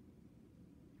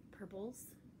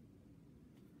purples.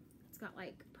 It's got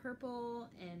like purple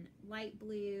and light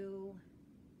blue.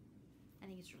 I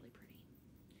think it's really pretty.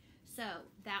 So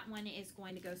that one is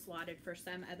going to go slotted for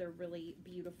some other really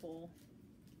beautiful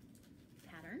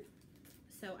pattern.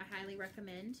 So I highly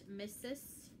recommend Mrs.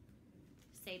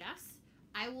 Sadas.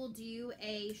 I will do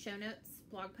a show notes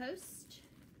blog post.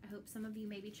 I hope some of you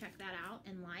maybe checked that out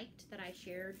and liked that I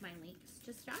shared my links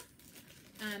to stuff.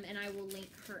 And I will link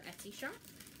her Etsy shop.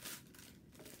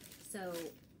 So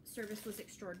service was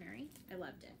extraordinary. I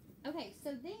loved it. Okay,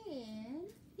 so then,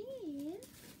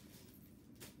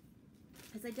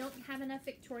 because I don't have enough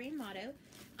Victorian Motto,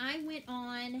 I went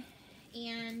on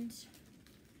and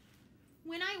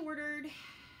when I ordered,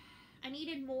 I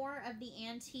needed more of the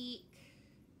antique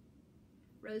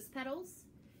rose petals.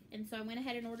 And so I went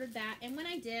ahead and ordered that. And when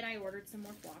I did, I ordered some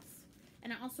more floss.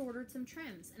 And I also ordered some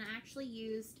trims. And I actually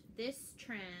used this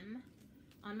trim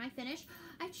on my finish.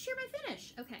 I have to share my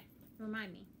finish. Okay,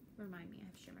 remind me. I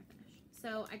have to share my finish.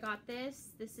 So I got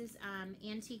this. This is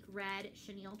antique red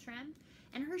chenille trim.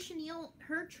 And her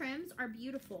trims are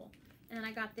beautiful. And then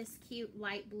I got this cute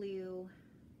light blue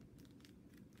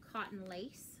cotton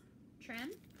lace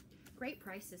trim. Great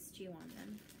prices too on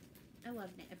them. I love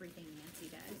everything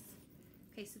Nancy does.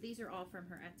 Okay, so these are all from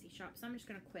her Etsy shop. So I'm just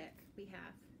gonna quick. We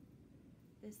have,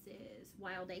 this is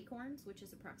Wild Acorns, which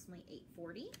is approximately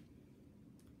 $8.40.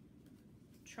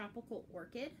 Tropical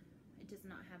Orchid. It does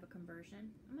not have a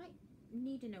conversion. I might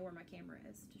need to know where my camera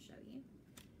is to show you.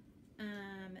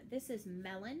 This is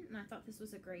Melon, and I thought this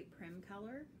was a great prim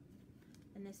color.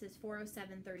 And this is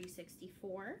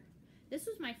 $407.30.64. This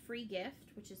was my free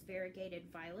gift, which is Variegated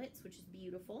Violets, which is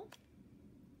beautiful.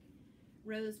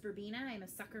 Rose Verbena. I'm a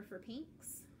sucker for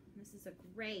pinks. This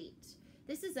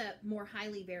is a more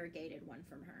highly variegated one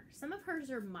from her. Some of hers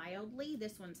are mildly.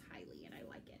 This one's highly, and I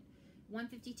like it.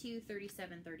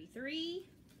 $152.37.33.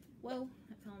 Whoa,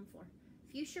 that fell on the floor.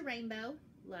 Fuchsia Rainbow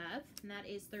Love, and that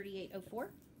is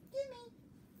 $38.04. Gimme.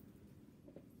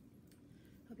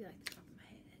 Hope you like the top of my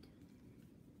head.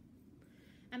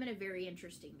 I'm in a very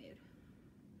interesting mood.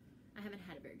 I haven't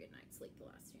had a very good night's sleep the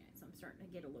last 2 nights, so I'm starting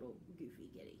to get a little goofy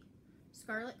giddy.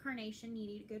 Scarlet Carnation, you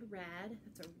need a good red.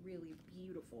 That's a really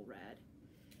beautiful red.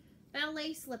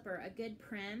 Ballet Slipper, a good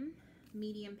prim.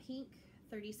 Medium pink,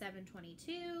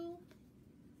 $37.22.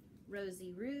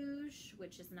 Rosy Rouge,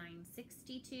 which is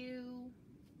 $9.62.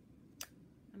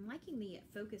 I'm liking the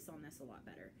focus on this a lot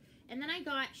better. And then I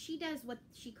got, she does what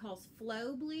she calls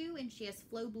Flow Blue, and she has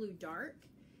Flow Blue Dark.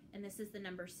 And this is the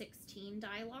number 16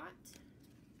 dye lot.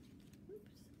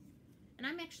 Oops. And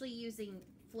I'm actually using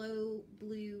Flow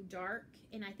Blue Dark,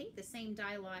 and I think the same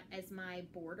dye lot as my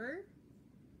border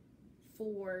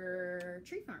for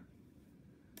Tree Farm.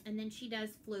 And then she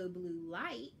does Flow Blue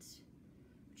Light,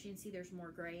 which you can see there's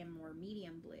more gray and more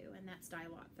medium blue, and that's dye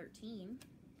lot 13.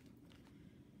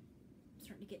 I'm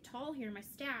starting to get tall here in my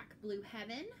stack. Blue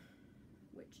Heaven,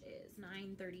 which is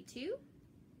 $9.32.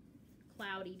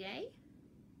 Cloudy Day,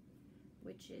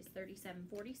 which is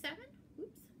 $37.47.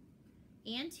 Oops.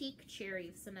 Antique Cherry,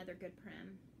 this is another good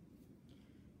prim.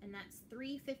 And that's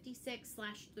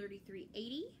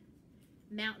 $356/$33.80.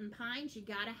 Mountain Pines, you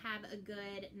gotta have a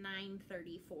good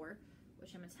 $9.34,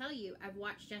 which I'm gonna tell you, I've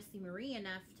watched Jessie Marie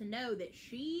enough to know that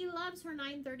she loves her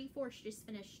 $9.34. She just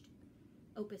finished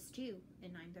Opus 2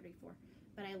 in $9.34.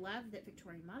 But I love that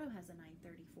Victorian Motto has a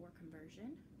 $9.34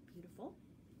 conversion. Beautiful.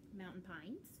 Mountain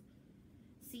Pines.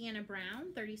 Sienna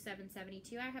Brown,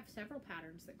 $37.72. I have several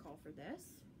patterns that call for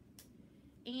this.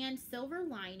 And Silver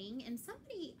Lining, and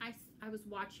somebody I was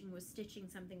watching was stitching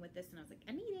something with this, and I was like,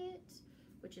 I need it,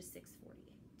 which is $6.48.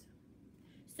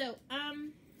 So,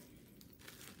 I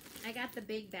got the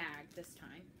big bag this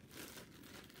time.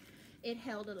 It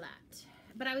held a lot.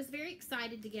 But I was very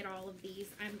excited to get all of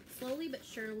these. I'm slowly but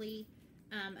surely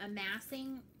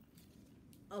amassing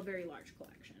a very large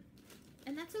collection.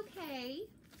 And that's okay.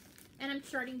 And I'm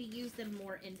starting to use them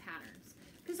more in patterns.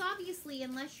 Because obviously,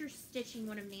 unless you're stitching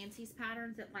one of Nancy's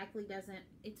patterns, it likely doesn't,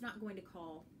 it's not going to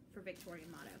call for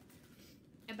Victorian Motto.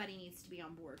 Everybody needs to be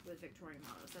on board with Victorian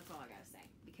Mottos. That's all I gotta say.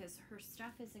 Because her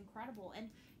stuff is incredible.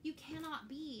 And you cannot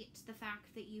beat the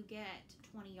fact that you get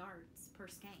 20 yards per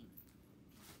skein.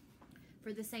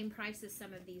 For the same price as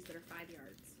some of these that are 5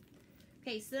 yards.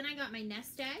 Okay, so then I got my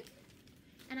nest egg.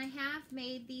 And I have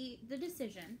made the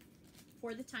decision,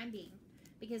 for the time being,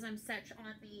 because I'm such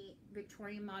on the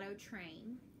Victorian Motto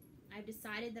train, I've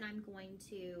decided that I'm going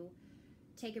to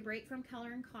take a break from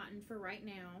Color and Cotton for right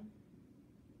now,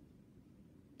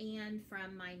 and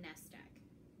from my nest egg.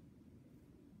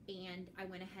 and I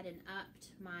went ahead and upped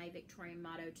my Victorian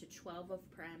motto to 12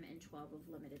 of Prem and 12 of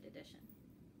limited edition.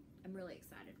 I'm really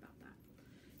excited about that.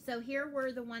 So here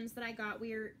were the ones that I got.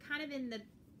 We're kind of in the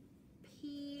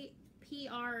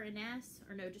PR and S,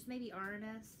 or no, just maybe R and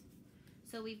S.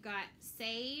 So we've got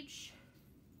sage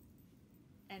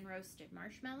and roasted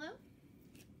marshmallow,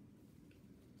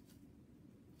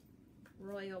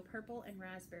 royal purple and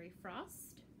raspberry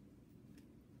frost,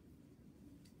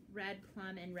 red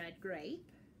plum and red grape.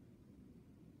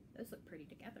 Those look pretty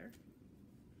together.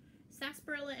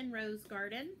 Sarsaparilla and rose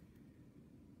garden,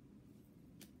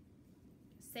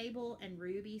 sable and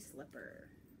ruby slipper.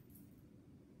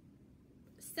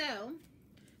 So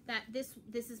that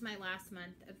this is my last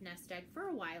month of nest egg for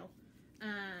a while.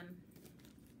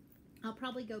 I'll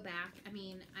probably go back. I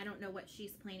mean, I don't know what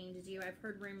she's planning to do. I've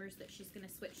heard rumors that she's going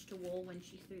to switch to wool when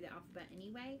she's through the alphabet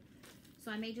anyway. So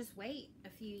I may just wait a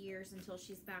few years until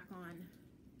she's back on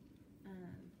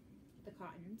the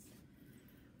cottons.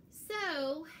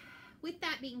 So with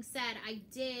that being said, I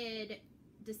did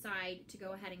decide to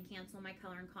go ahead and cancel my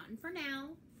color and cotton for now,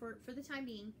 for the time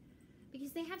being,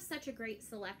 because they have such a great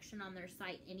selection on their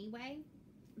site anyway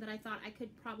that I thought I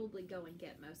could probably go and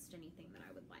get most anything that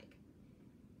I would like.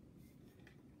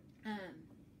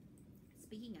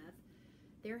 Speaking of,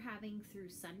 they're having through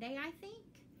Sunday, I think,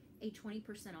 a 20%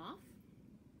 off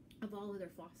of all of their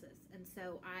flosses. And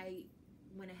so I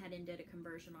went ahead and did a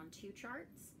conversion on 2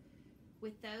 charts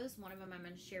with those. One of them I'm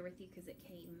going to share with you because it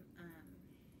came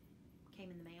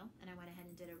in the mail, and I went ahead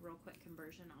and did a real quick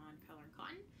conversion on color and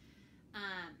cotton,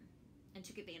 and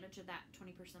took advantage of that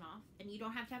 20% off. And you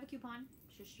don't have to have a coupon;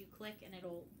 it's just you click and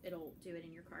it'll do it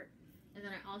in your cart. And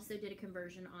then I also did a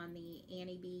conversion on the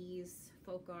Annie B's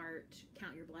Folk Art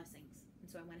Count Your Blessings, and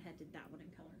so I went ahead and did that one in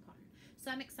color and cotton.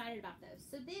 So I'm excited about those.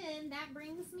 So then that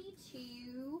brings me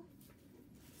to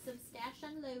some Stash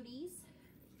Unloadies.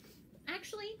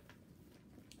 Actually,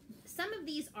 some of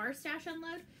these are Stash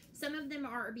Unload. Some of them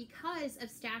are because of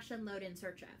Stash Unload in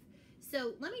Search Of.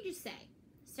 So let me just say,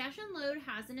 Stash Unload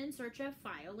has an In Search Of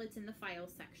file. It's in the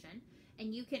Files section.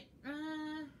 And you can,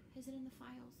 is it in the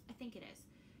Files? I think it is.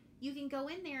 You can go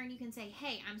in there and you can say,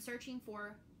 hey, I'm searching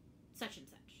for such and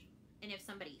such. And if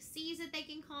somebody sees it, they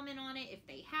can comment on it. If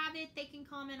they have it, they can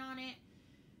comment on it.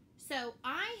 So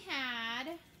I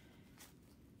had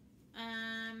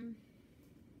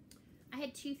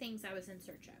 2 things I was in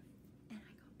search of. And I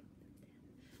got both of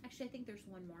them. Actually, I think there's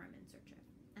one more I'm in search of.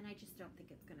 And I just don't think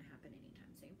it's going to happen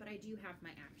anytime soon. But I do have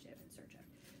my active in search of.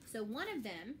 So one of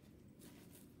them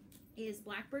is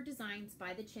Blackbird Designs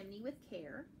by the Chimney with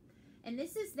Care. And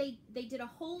this is, they did a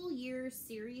whole year's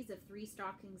series of 3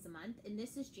 stockings a month, and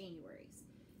this is January's.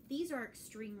 These are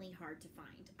extremely hard to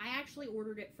find. I actually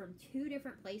ordered it from 2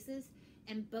 different places,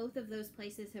 and both of those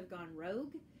places have gone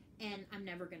rogue, and I'm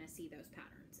never going to see those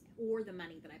patterns, or the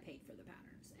money that I paid for the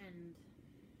patterns. And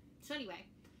so anyway,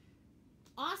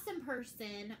 awesome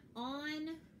person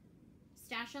on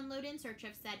Stash Unload in Search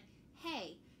Of said,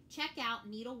 hey, check out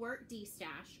Needlework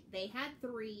D-Stash. They had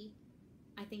 3.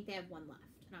 I think they have 1 left.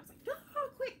 And I was like, oh,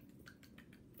 quick.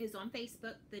 Is on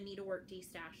Facebook, the Needlework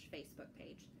D-Stash Facebook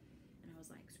page. And I was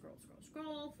like, scroll, scroll,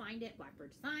 scroll, find it,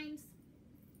 Blackbird Designs.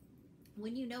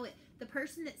 When you know it, the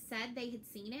person that said they had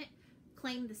seen it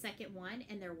claimed the second one,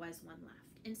 and there was 1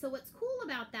 left. And so what's cool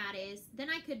about that is, then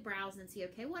I could browse and see,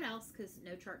 okay, what else? Because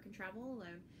no chart can travel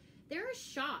alone. They're a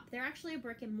shop. They're actually a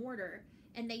brick and mortar.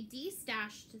 And they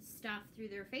de-stashed stuff through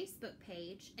their Facebook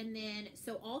page. And then,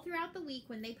 so all throughout the week,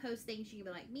 when they post things, you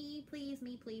can be like, me, please,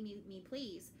 me, please, me,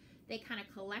 please. They kind of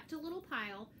collect a little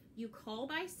pile. You call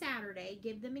by Saturday,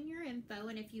 give them in your info.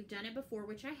 And if you've done it before,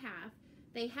 which I have,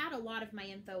 they had a lot of my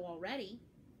info already.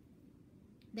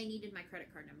 They needed my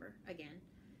credit card number again.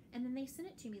 And then they sent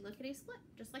it to me, look at a split,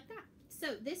 just like that.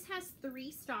 So this has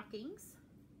 3 stockings.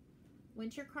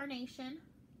 Winter Carnation,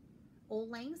 Old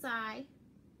Lang Syne.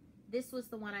 This was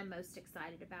the one I'm most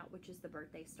excited about, which is the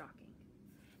birthday stocking.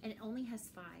 And it only has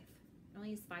 5. It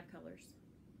only has 5 colors.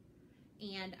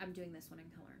 And I'm doing this one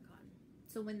in color and cotton.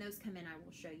 So when those come in, I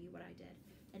will show you what I did.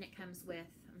 And it comes with,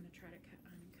 I'm going to try to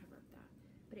uncover that,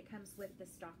 but it comes with the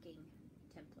stocking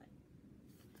template.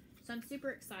 So I'm super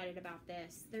excited about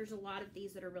this. There's a lot of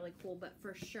these that are really cool, but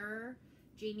for sure,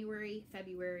 January,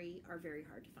 February are very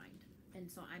hard to find. And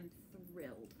so I'm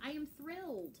thrilled. I am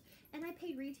thrilled. And I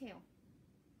paid retail.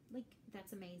 Like,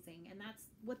 that's amazing. And that's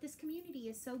what this community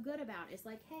is so good about, is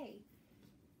like, hey,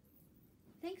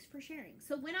 thanks for sharing.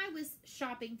 So when I was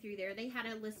shopping through there, they had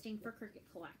a listing for Cricket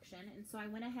Collection. And so I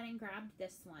went ahead and grabbed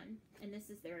this one. And this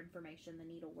is their information, the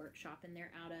Needlework Shop. And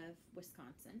they're out of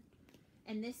Wisconsin.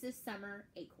 And this is Summer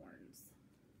Acorns.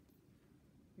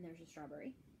 And there's a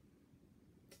strawberry.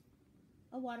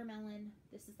 a watermelon.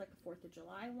 This is like a 4th of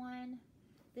July one.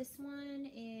 This one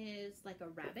is like a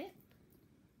rabbit.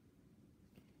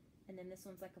 And then this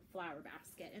one's like a flower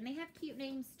basket. And they have cute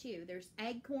names too. There's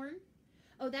Eggcorn.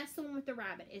 Oh, that's the one with the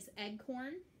rabbit. Is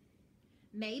Eggcorn,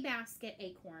 May Basket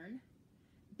Acorn,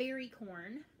 Berry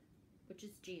Corn, which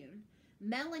is June,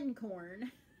 Melon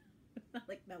Corn,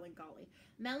 like melancholy,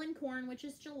 Melon Corn, which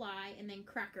is July, and then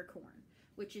Cracker Corn,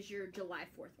 which is your July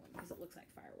 4th one because it looks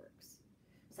like fireworks.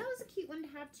 So that was a cute one to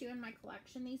have too in my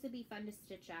collection. These would be fun to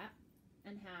stitch at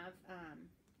and have, I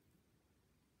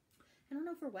don't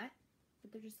know if they're wet,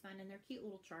 but they're just fun, and they're cute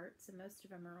little charts, and most of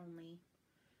them are only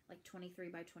like 23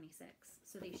 by 26,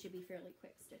 so these should be fairly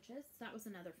quick stitches. So that was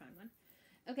another fun one.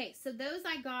 Okay, so those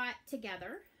I got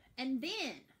together, and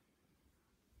then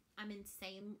I'm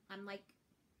insane.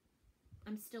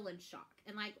 I'm still in shock,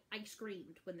 and like I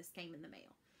screamed when this came in the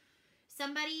mail.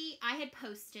 I had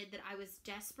posted that I was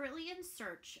desperately in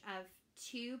search of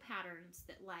 2 patterns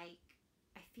that, like,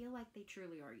 I feel like they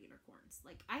truly are unicorns.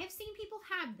 Like, I have seen people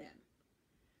have them,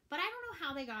 but I don't know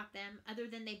how they got them other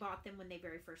than they bought them when they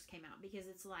very first came out, because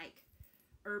it's like,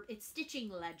 it's stitching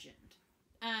legend.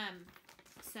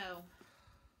 So,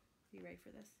 you ready for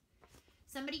this?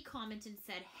 Somebody commented and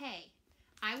said, hey,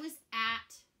 I was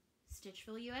at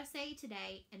Stitchville, USA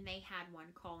today, and they had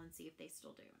one. Call and see if they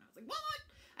still do. And I was like, what?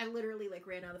 I literally like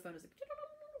ran out of the phone. I was like,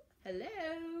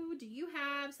 hello, do you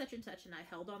have such and such? And I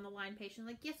held on the line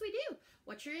patiently, like, yes, we do.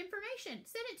 What's your information?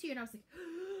 Send it to you. And I was like,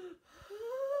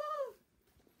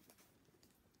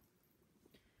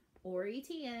 Ori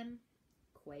TM,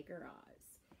 Quaker Oz.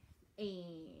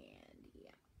 And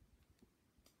yeah.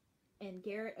 And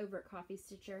Garrett over at Coffee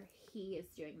Stitcher, he is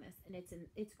doing this, and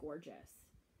it's gorgeous.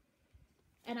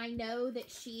 And I know that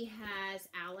she has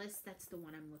Alice. That's the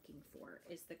one I'm looking for,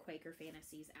 is the Quaker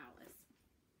Fantasies Alice.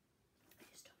 I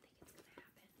just don't think it's going to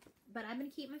happen. But I'm going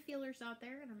to keep my feelers out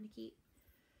there, and I'm going to keep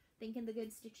thinking the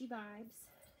good stitchy vibes.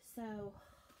 So, I'm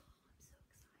so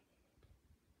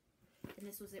excited. And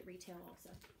this was at retail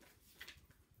also.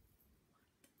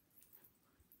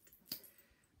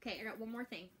 Okay, I got one more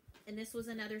thing. And this was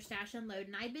another stash unload,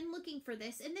 and I've been looking for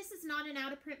this, and this is not an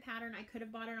out of print pattern. I could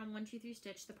have bought it on 1 2 3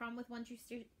 Stitch. The problem with 1 2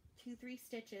 3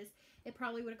 Stitches, it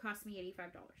probably would have cost me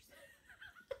 $85.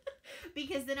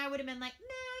 Because then I would have been like, nah,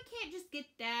 I can't just get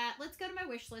that. Let's go to my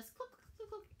wish list. Click, click,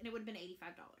 click, and it would have been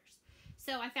 $85.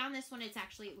 So I found this one. It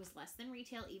was less than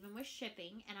retail, even with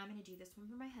shipping, and I'm going to do this one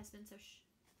for my husband. So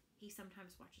he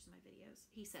sometimes watches my videos.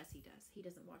 He says he does. He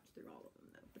doesn't watch through all of them,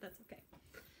 though, but that's okay.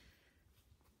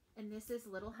 And this is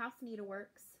Little House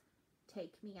Needleworks,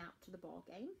 Take Me Out to the Ball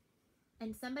Game.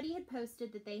 And somebody had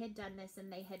posted that they had done this,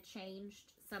 and they had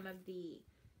changed some of the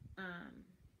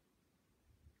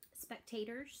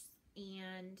spectators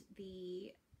and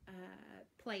the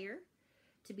player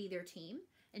to be their team.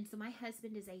 And so my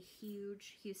husband is a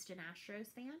huge Houston Astros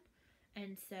fan.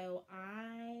 And so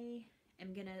I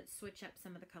am going to switch up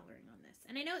some of the coloring on this.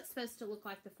 And I know it's supposed to look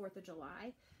like the 4th of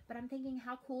July, but I'm thinking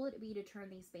how cool would it be to turn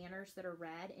these banners that are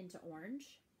red into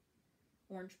orange,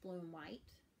 blue, and white,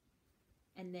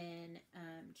 and then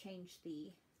change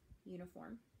the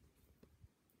uniform.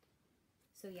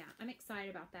 So yeah, I'm excited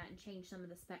about that, and change some of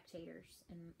the spectators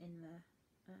in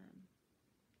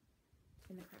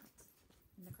the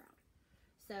crowd.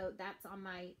 So that's on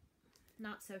my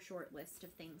not so short list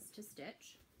of things to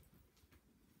stitch.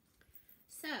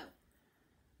 So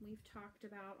we've talked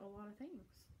about a lot of things.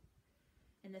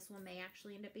 And this one may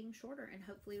actually end up being shorter, and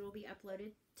hopefully it will be uploaded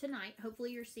tonight.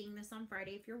 Hopefully you're seeing this on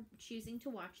Friday if you're choosing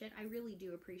to watch it. I really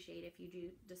do appreciate if you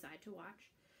do decide to watch.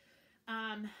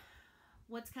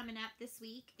 What's coming up this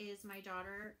week is my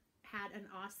daughter had an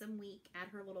awesome week at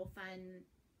her little fun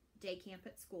day camp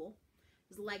at school.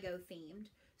 It was Lego themed.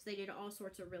 So they did all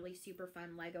sorts of really super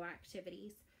fun Lego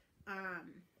activities.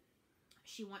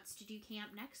 She wants to do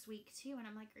camp next week too. And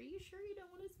I'm like, are you sure you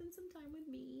don't want to spend some time with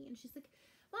me? And she's like,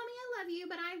 Mommy, I love you,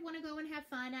 but I want to go and have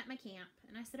fun at my camp.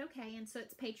 And I said, okay. And so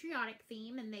it's patriotic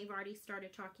theme, and they've already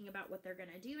started talking about what they're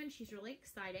going to do, and she's really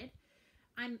excited.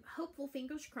 I'm hopeful,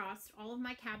 fingers crossed. All of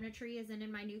my cabinetry is in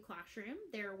my new classroom.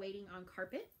 They're waiting on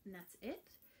carpet, and that's it.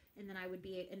 And then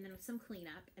and then some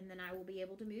cleanup, and then I will be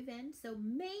able to move in. So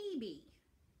maybe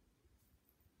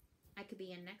I could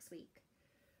be in next week.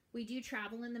 We do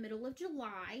travel in the middle of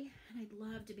July, and I'd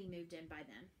love to be moved in by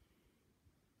then.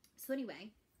 So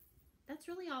anyway, that's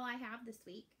really all I have this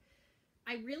week.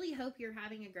 I really hope you're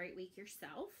having a great week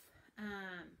yourself.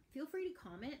 Feel free to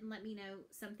comment and let me know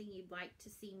something you'd like to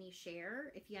see me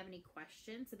share. If you have any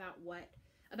questions about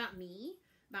me,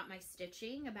 about my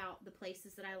stitching, about the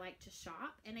places that I like to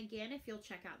shop. And again, if you'll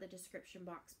check out the description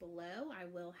box below, I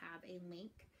will have a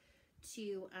link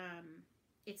to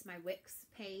it's my Wix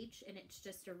page, and it's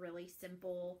just a really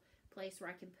simple place where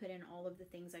I can put in all of the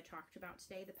things I talked about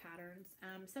today, the patterns.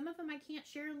 Some of them I can't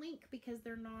share a link because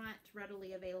they're not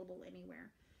readily available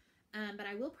anywhere. But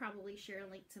I will probably share a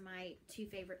link to my 2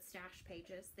 favorite stash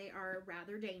pages. They are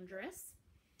rather dangerous.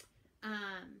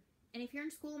 And if you're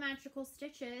in School of Magical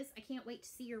Stitches, I can't wait to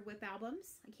see your WIP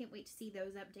albums. I can't wait to see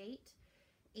those update.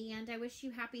 And I wish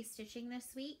you happy stitching this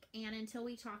week. And until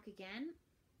we talk again,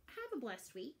 have a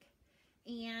blessed week.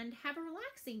 And have a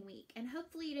relaxing week. And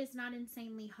hopefully it is not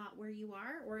insanely hot where you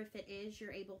are. Or if it is,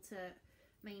 you're able to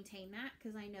maintain that.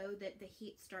 Because I know that the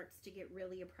heat starts to get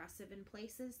really oppressive in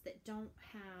places that don't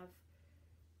have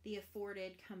the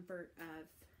afforded comfort of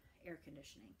air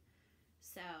conditioning.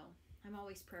 So I'm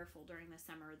always prayerful during the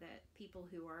summer that people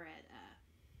who are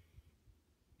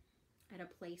at a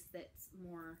place that's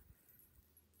more,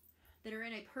 that are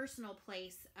in a personal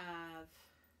place of,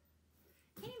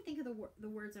 I can't even think of the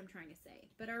words I'm trying to say,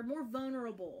 but are more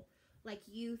vulnerable, like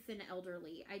youth and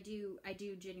elderly. I do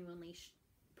genuinely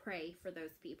pray for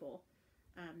those people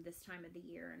this time of the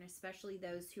year, and especially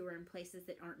those who are in places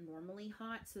that aren't normally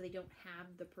hot, so they don't have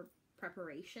the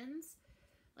preparations.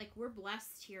 Like, we're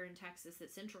blessed here in Texas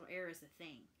that central air is a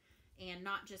thing, and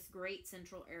not just great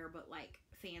central air, but like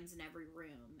fans in every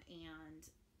room, and,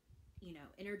 you know,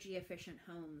 energy efficient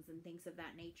homes and things of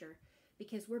that nature,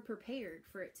 because we're prepared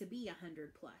for it to be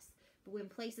 100 plus. But when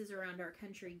places around our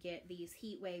country get these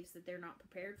heat waves that they're not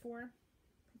prepared for,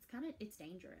 it's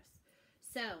dangerous.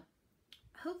 So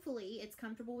hopefully it's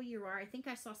comfortable where you are. I think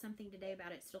I saw something today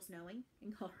about it still snowing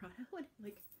in Colorado. And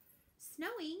like,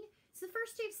 snowing? It's the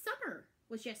first day of summer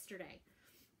was yesterday.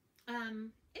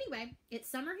 Anyway, it's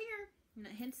summer here, and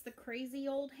hence the crazy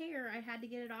old hair. I had to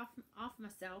get it off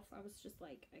myself. I was just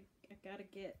like, I gotta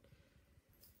get.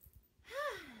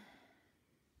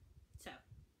 So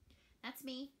that's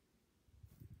me.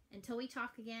 Until we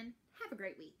talk again, have a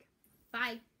great week.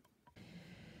 Bye.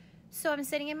 So I'm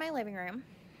sitting in my living room,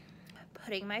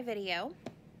 putting my video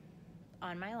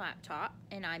on my laptop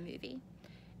in iMovie,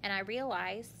 and I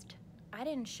realized I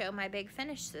didn't show my big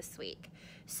finish this week.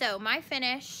 So my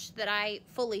finish that I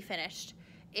fully finished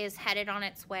is headed on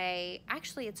its way.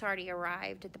 Actually, it's already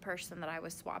arrived at the person that I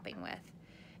was swapping with.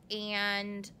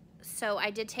 And so I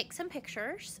did take some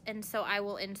pictures, and so I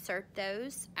will insert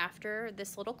those after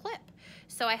this little clip.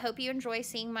 So I hope you enjoy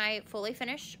seeing my fully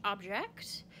finished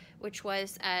object, which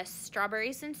was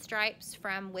Strawberries and Stripes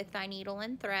from With Thy Needle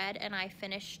and Thread, and I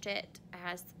finished it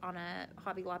as on a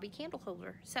Hobby Lobby candle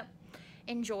holder. So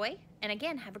enjoy, and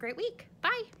again, have a great week.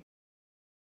 Bye.